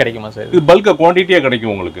கேட்டாலும் கிடைக்குமா சார்? இது பல்கா குவான்டிட்டியாக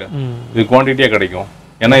கிடைக்கும் உங்களுக்கு. இது குவான்டிட்டியாக கிடைக்கும்.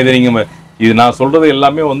 ஏன்னா இது நீங்கள் இது நான் சொல்றது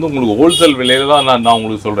எல்லாமே வந்து உங்களுக்கு ஹோல்சேல் விலையில தான் நான்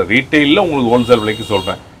உங்களுக்கு சொல்றேன். ரீட்டைலில் உங்களுக்கு ஹோல்சேல் விலைக்கு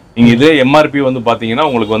சொல்றேன். நீங்கள் இதே எம்ஆர்பி வந்து பார்த்தீங்கன்னா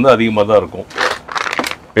உங்களுக்கு வந்து அதிகமாக தான் இருக்கும்.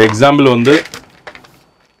 இப்போ எக்ஸாம்பிள் வந்து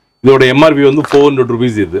இதோட எம்ஆர்பி வந்து 400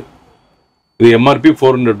 ருபீஸ். இது எம்ஆர்பி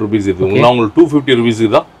 400 ருபீஸ். இது நான் உங்களுக்கு 250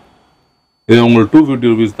 ருபீஸுக்கு தான், இது உங்களுக்கு 250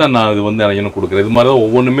 ருபீஸ் தான் நான் இது வந்து எனக்கு கொடுக்குறேன். இது மாதிரி தான்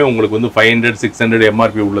ஒவ்வொன்றுமே உங்களுக்கு வந்து 500, 600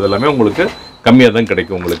 எம்ஆர்பி உள்ளது எல்லாமே உங்களுக்கு கம்மியாக தான்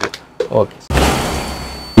கிடைக்கும் உங்களுக்கு. ஓகே.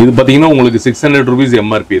 இது பார்த்தீங்கன்னா உங்களுக்கு 600 ருபீஸ்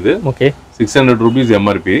எம்ஆர்பி. இது 600 ருபீஸ்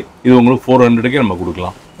எம்ஆர்பி. இது உங்களுக்கு 400க்கே நம்ம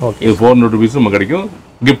கொடுக்கலாம். இது 400 ருபீஸ் நம்ம கிடைக்கும்.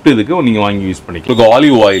 கிஃப்ட் இதுக்கு நீங்கள் வாங்கி யூஸ் பண்ணிக்கலாம்.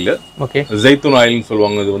 ஆலிவ் ஆயில், ஜெய்தூன் ஆயில்னு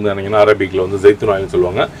சொல்லுவாங்க. இது வந்து அரபிக்கில் வந்து ஜெய்தூன் ஆயில்னு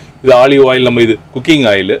சொல்லுவாங்க. இது ஆலிவ் ஆயில். நம்ம இது குக்கிங்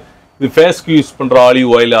ஆயில். இது ஃபேஸ்க்கு யூஸ் பண்ற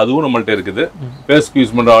ஆலிவ் ஆயில், அதுவும் நம்மள்ட்ட இருக்குது. ஃபேஸ்க்கு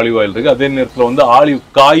யூஸ் பண்ற ஆலிவ் ஆயில் இருக்கு. அதே நேரத்தில் வந்து ஆலிவ்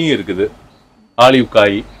காயும் இருக்குது. ஆலிவ்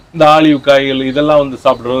காய், இந்த ஆலிவ் காய்கள் இதெல்லாம் வந்து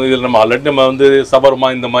சாப்பிட்றோம். இதில் நம்ம ஆல்ரெடி நம்ம வந்து சவர்மா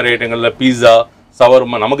இந்த மாதிரி ஐட்டங்கள்ல பீஸா,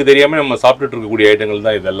 சவர்மா நமக்கு தெரியாம நம்ம சாப்பிட்டுட்டு இருக்கக்கூடிய ஐட்டங்கள்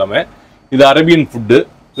தான் இது எல்லாமே. இது அரேபியன் ஃபுட்டு.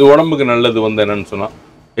 இது உடம்புக்கு நல்லது வந்து என்னன்னு சொன்னா,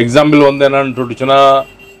 எக்ஸாம்பிள் வந்து என்னன்னு சொல்லிச்சுன்னா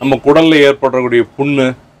நம்ம குடல்ல ஏற்படக்கூடிய புண்ணு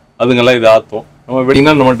அதுங்கெல்லாம் இது ஆற்றும். நம்ம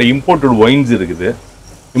வெளியினா நம்மகிட்ட இம்போர்ட்டட் ஒயின்ஸ் இருக்குது.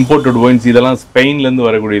 இம்போர்ட்டட் ஒயின்ஸ் இதெல்லாம் ஸ்பெயின்ல இருந்து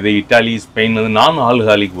வரக்கூடியது. இட்டாலி, ஸ்பெயின்ல இருந்து நான்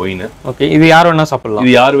ஆல்கஹாலிக் ஒயின். ஓகே. இது யார் வேணா சாப்பிடலாம்.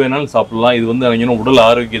 இது யார் வேணாலும் சாப்பிடலாம். இது வந்து உடல்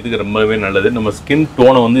ஆரோக்கியத்துக்கு ரொம்பவே நல்லது. நம்ம ஸ்கின்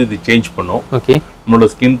டோனை வந்து இது சேஞ்ச் பண்ணும். ஓகே. நம்மளோட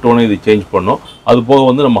ஸ்கின் டோனை இது சேஞ்ச் பண்ணும். அது போக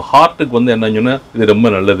வந்து நம்ம ஹார்ட்டுக்கு வந்து என்ன இது ரொம்ப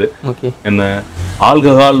நல்லது. என்ன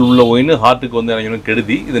ஆல்கஹால் உள்ள ஒயின் ஹார்ட்டுக்கு வந்து என்ன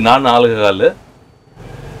கெடுதி. இது நான் ஆல்கஹால்.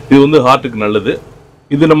 இது வந்து ஹார்ட்டுக்கு நல்லது.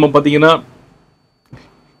 இது நம்ம பார்த்தீங்கன்னா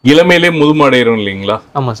இளமையிலே முதுமடைகிறோம் இல்லைங்களா?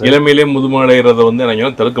 ஆமா சார். இளமையிலே முதுமடைகிறத வந்து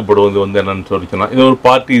என்ன தடுக்கப்படுவது வந்து என்னன்னு சொல்லிச்சுன்னா, இது ஒரு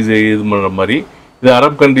பார்ட்டிஸ் இது பண்ணுற மாதிரி. இது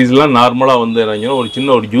அரப் கண்ட்ரீஸ்லாம் நார்மலாக வந்து என்ன ஒரு சின்ன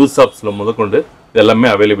ஒரு ஜூஸ் ஷாப்ஸில் முதற்கொண்டு இது எல்லாமே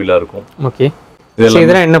அவைலபிளாக இருக்கும். ஓகே.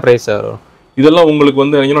 இதெல்லாம் என்ன ப்ரைஸ் சார் வரும்? இதெல்லாம் உங்களுக்கு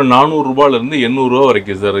வந்து என்ன 400 ரூபாயிலிருந்து 800 ரூபா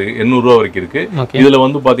வரைக்கும் சார். 800 ரூபா வரைக்கும் இருக்கு. இதுல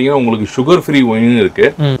வந்து பாத்தீங்கன்னா உங்களுக்கு சுகர் ஃப்ரீ ஒயின் இருக்கு.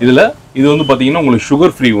 இது வந்து பாத்தீங்கன்னா உங்களுக்கு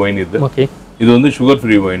சுகர் ஃப்ரீ ஒயின் இது. இது வந்து சுகர்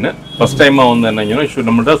ஃப்ரீ ஒயின். ஃபர்ஸ்ட் டைமா வந்து என்னன்னா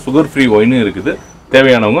நம்மகிட்ட சுகர் ஃப்ரீ ஒயின் இருக்குது.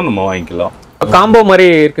 தேவையானவங்க நம்ம வாங்கிக்கலாம். காம்போ மாதிரி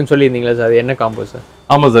இருக்குன்னு சொல்லியிருந்தீங்களா சார்? என்ன காம்போ சார்?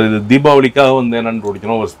 ஆமா சார், இது தீபாவளிக்காக வந்து என்னன்னு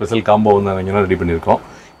பிடிக்கணும் ஒரு ஸ்பெஷல் காம்போ வந்து என்னன்னா ரெடி பண்ணியிருக்கோம்.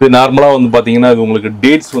 இது நார்மலா வந்து பாத்தீங்கன்னா இது உங்களுக்கு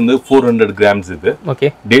டேட்ஸ் வந்து 400 கிராம்ஸ் இது. Okay.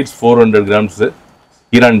 Dates 400 grams.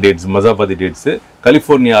 Iran dates, மசாபாதி dates,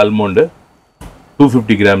 California almond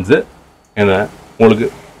 250 grams. ஏன்னா உங்களுக்கு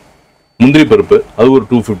முந்திரி பருப்பு அது ஒரு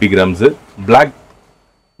 250 கிராம்ஸ். பிளாக்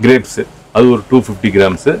கிரேப்ஸ் அது ஒரு 250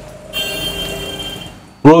 கிராம்ஸ்.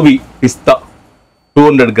 ப்ரோவி பிஸ்தா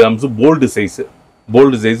 200 கிராம்ஸ். போல்டு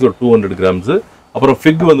சைஸ் ஒரு 200 கிராம்ஸ். அப்புறம்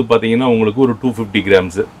ஃபிக் வந்து பார்த்தீங்கன்னா உங்களுக்கு ஒரு 250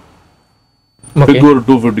 கிராம்ஸ். ஃபிக் ஒரு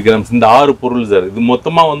 250 கிராம்ஸ். இந்த 6 பொருள் சார். இது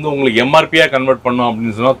மொத்தமா வந்து உங்களுக்கு எம்ஆர்பியா கன்வெர்ட் பண்ணோம்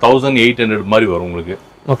அப்படின்னு சொன்னா 1800 மாதிரி வரும் உங்களுக்கு.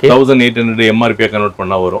 1800 எம்ஆர்பியா கன்வெர்ட்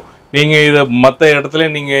பண்ணா வரும். நீங்க இதை மற்ற இடத்துல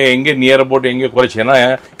நீங்க எங்க நியர் அபவுட் எங்க குறைச்சு, ஏன்னா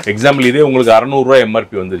எக்ஸாம்பிள் இதே உங்களுக்கு 600 ரூபாய்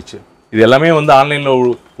எம்ஆர்பி வந்துருச்சு. இது எல்லாமே வந்து ஆன்லைன்ல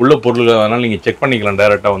உள்ள பொருள்கள், அதனால நீங்க செக் பண்ணிக்கலாம்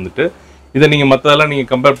டைரக்டா வந்துட்டு. இதை நீங்க மற்றதெல்லாம் நீங்க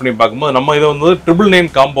கம்பேர் பண்ணி பார்க்கும்போது நம்ம இதை வந்து 999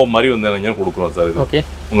 காம்போ மாதிரி வந்து கொடுக்குறோம் சார். இது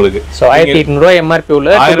உங்களுக்கு 1800 ரூபாய் எம்ஆர்பி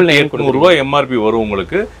உள்ள 1800 ரூபாய் எம்ஆர்பி வரும்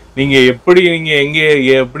உங்களுக்கு. நீங்க எப்படி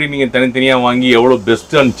நீங்க தனித்தனியா வாங்கி எவ்வளவு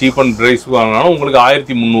best and cheap and price வாங்கினாலும் உங்களுக்கு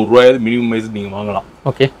 1300 ரூபாயாவது மினிமம் வைஸ் நீங்க வாங்கலாம்.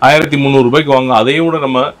 1300 ரூபாய்க்கு வாங்க. அதையும் கூட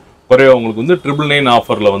நம்ம குறைய உங்களுக்கு வந்து 999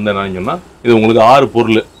 ஆஃபர்ல வந்து என்னன்னு சொன்னா இது உங்களுக்கு 6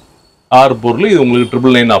 பொருள் இது உங்களுக்கு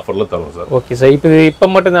 999 ஆஃபர்ல தரும் சார். Okay sir. இப்போ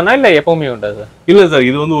மட்டும் தானா இல்ல எப்பவுமே உண்டா சார்? இல்ல சார்,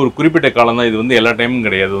 இது வந்து ஒரு குறிப்பிட்ட காலம் தான். இது வந்து எல்லா டைமும்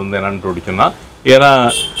கிடையாது வந்து என்னன்னு சொன்னா, ஏன்னா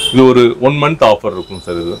இது ஒரு 1 மந்த் ஆஃபர் இருக்கும்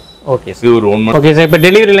சார். இது ஓகே சார், ஒரு 1 மந்த். Okay sir. இப்போ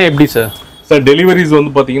டெலிவரிலாம் எப்படி சார்? சார் டெலிவரிஸ்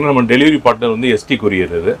வந்து பார்த்தீங்கன்னா நம்ம டெலிவரி பார்ட்னர் வந்து எஸ்டி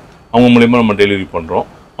கொரியர். இது அவங்க மூலியமாக நம்ம டெலிவரி பண்ணுறோம்.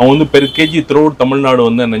 அவங்க வந்து பெர் கேஜி த்ரூஅவுட் தமிழ்நாடு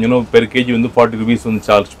வந்து என்னன்னா பெர் கேஜி வந்து 40 rupees வந்து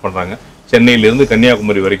சார்ஜ் பண்ணுறாங்க. சென்னையிலேருந்து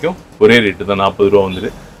கன்னியாகுமரி வரைக்கும் ஒரே ரேட்டு தான் 40 ரூபா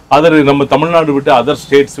வந்துட்டு. நம்ம தமிழ்நாடு விட்டு அதர்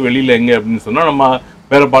ஸ்டேட்ஸ் வெளியில் எங்கே அப்படின்னு சொன்னால் நம்ம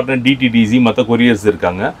வேறு பார்ட்னர் டிடிடிசி மற்ற கொரியர்ஸ்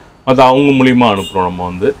இருக்காங்க. மற்ற அவங்க மூலியமாக அனுப்புகிறோம். நம்ம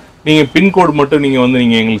வந்து நீங்கள் பின்கோடு மட்டும்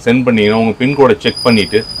நீங்கள் எங்களுக்கு சென்ட் பண்ணிங்கன்னா உங்கள் பின்கோடை செக்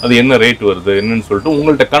பண்ணிவிட்டு அது என்ன ரேட் வருது என்னன்னு சொல்லிட்டு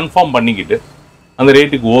உங்கள்கிட்ட கன்ஃபார்ம் பண்ணிக்கிட்டு அந்த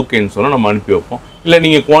ரேட்டுக்கு ஓகேன்னு சொன்னால் நம்ம அனுப்பி வைப்போம். இல்லை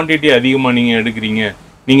நீங்கள் குவான்டிட்டி அதிகமாக நீங்கள் எடுக்கிறீங்க,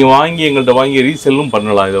 நீங்கள் எங்கள்கிட்ட வாங்கி ரீசெல்லும்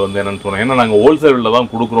பண்ணலாம். இதை வந்து என்னென்னு சொன்னோம், ஏன்னா நாங்கள் ஹோல்சேலில் தான்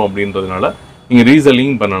கொடுக்குறோம் அப்படின்றதுனால நீங்கள்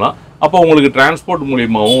ரீசெல்லிங் பண்ணலாம். அப்போ உங்களுக்கு டிரான்ஸ்போர்ட்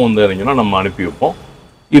மூலியமாகவும் வந்து இருந்துச்சுன்னா நம்ம அனுப்பி வைப்போம்.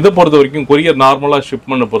 இதை பொறுத்த வரைக்கும் கொரியர் நார்மலாக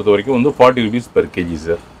ஷிப்மெண்ட்டை பொறுத்த வரைக்கும் வந்து 40 rupees per KG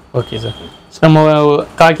sir. Okay sir. நம்ம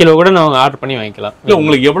 1/4 கிலோ கூட நம்ம ஆர்டர் பண்ணி வாங்கிக்கலாம். இல்லை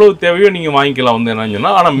உங்களுக்கு எவ்வளவு தேவையோ நீங்கள் வாங்கிக்கலாம் வந்து என்னன்னு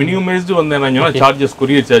சொன்னால். ஆனால் மினிமமைஸ்டு வந்து என்னன்னு சொன்னால் charges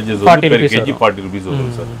courier charges per KG 40 rupees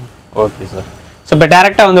வரும் சார். Okay sir. ஸோ இப்போ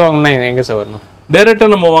டேரெக்டாக வந்து வாங்கினா எங்கே சார் வரணும்?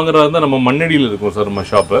 டேரெக்டாக நம்ம வாங்குறதா இருந்தால் நம்ம மண்ணடியில் இருக்கும் சார் நம்ம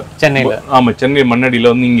ஷாப்பு. சென்னையில்? ஆமாம், சென்னை மண்ணடியில்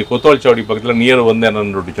வந்து இங்கே கொத்தவால் சாவடி பக்கத்தில் நியர் வந்து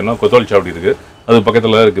என்னன்னு சொன்னால் கொத்தவால் சாவடி இருக்குது. அது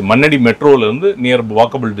பக்கத்தில் இருக்குது. மண்ணடி மெட்ரோலேருந்து நியர்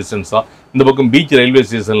வாக்கபிள் டிஸ்டன்ஸ் தான். இந்த பக்கம் பீச் ரயில்வே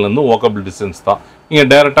ஸ்டேஷன்லேருந்து வாக்கபிள் டிஸ்டன்ஸ் தான். நீங்கள்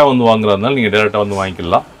டேரெக்டாக வந்து வாங்குறதுனால நீங்கள் டேரெக்டாக வந்து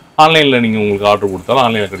வாங்கிக்கலாம். ஆன்லைனில் நீங்கள் உங்களுக்கு ஆர்டர் கொடுத்தாலும்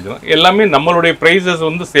ஆன்லைனில் கிடைச்சிடும். எல்லாமே நம்மளுடைய ப்ரைஸஸ்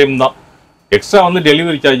வந்து சேம் தான். எக்ஸ்ட்ரா வந்து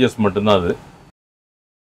டெலிவரி சார்ஜஸ் மட்டும்தான் அது.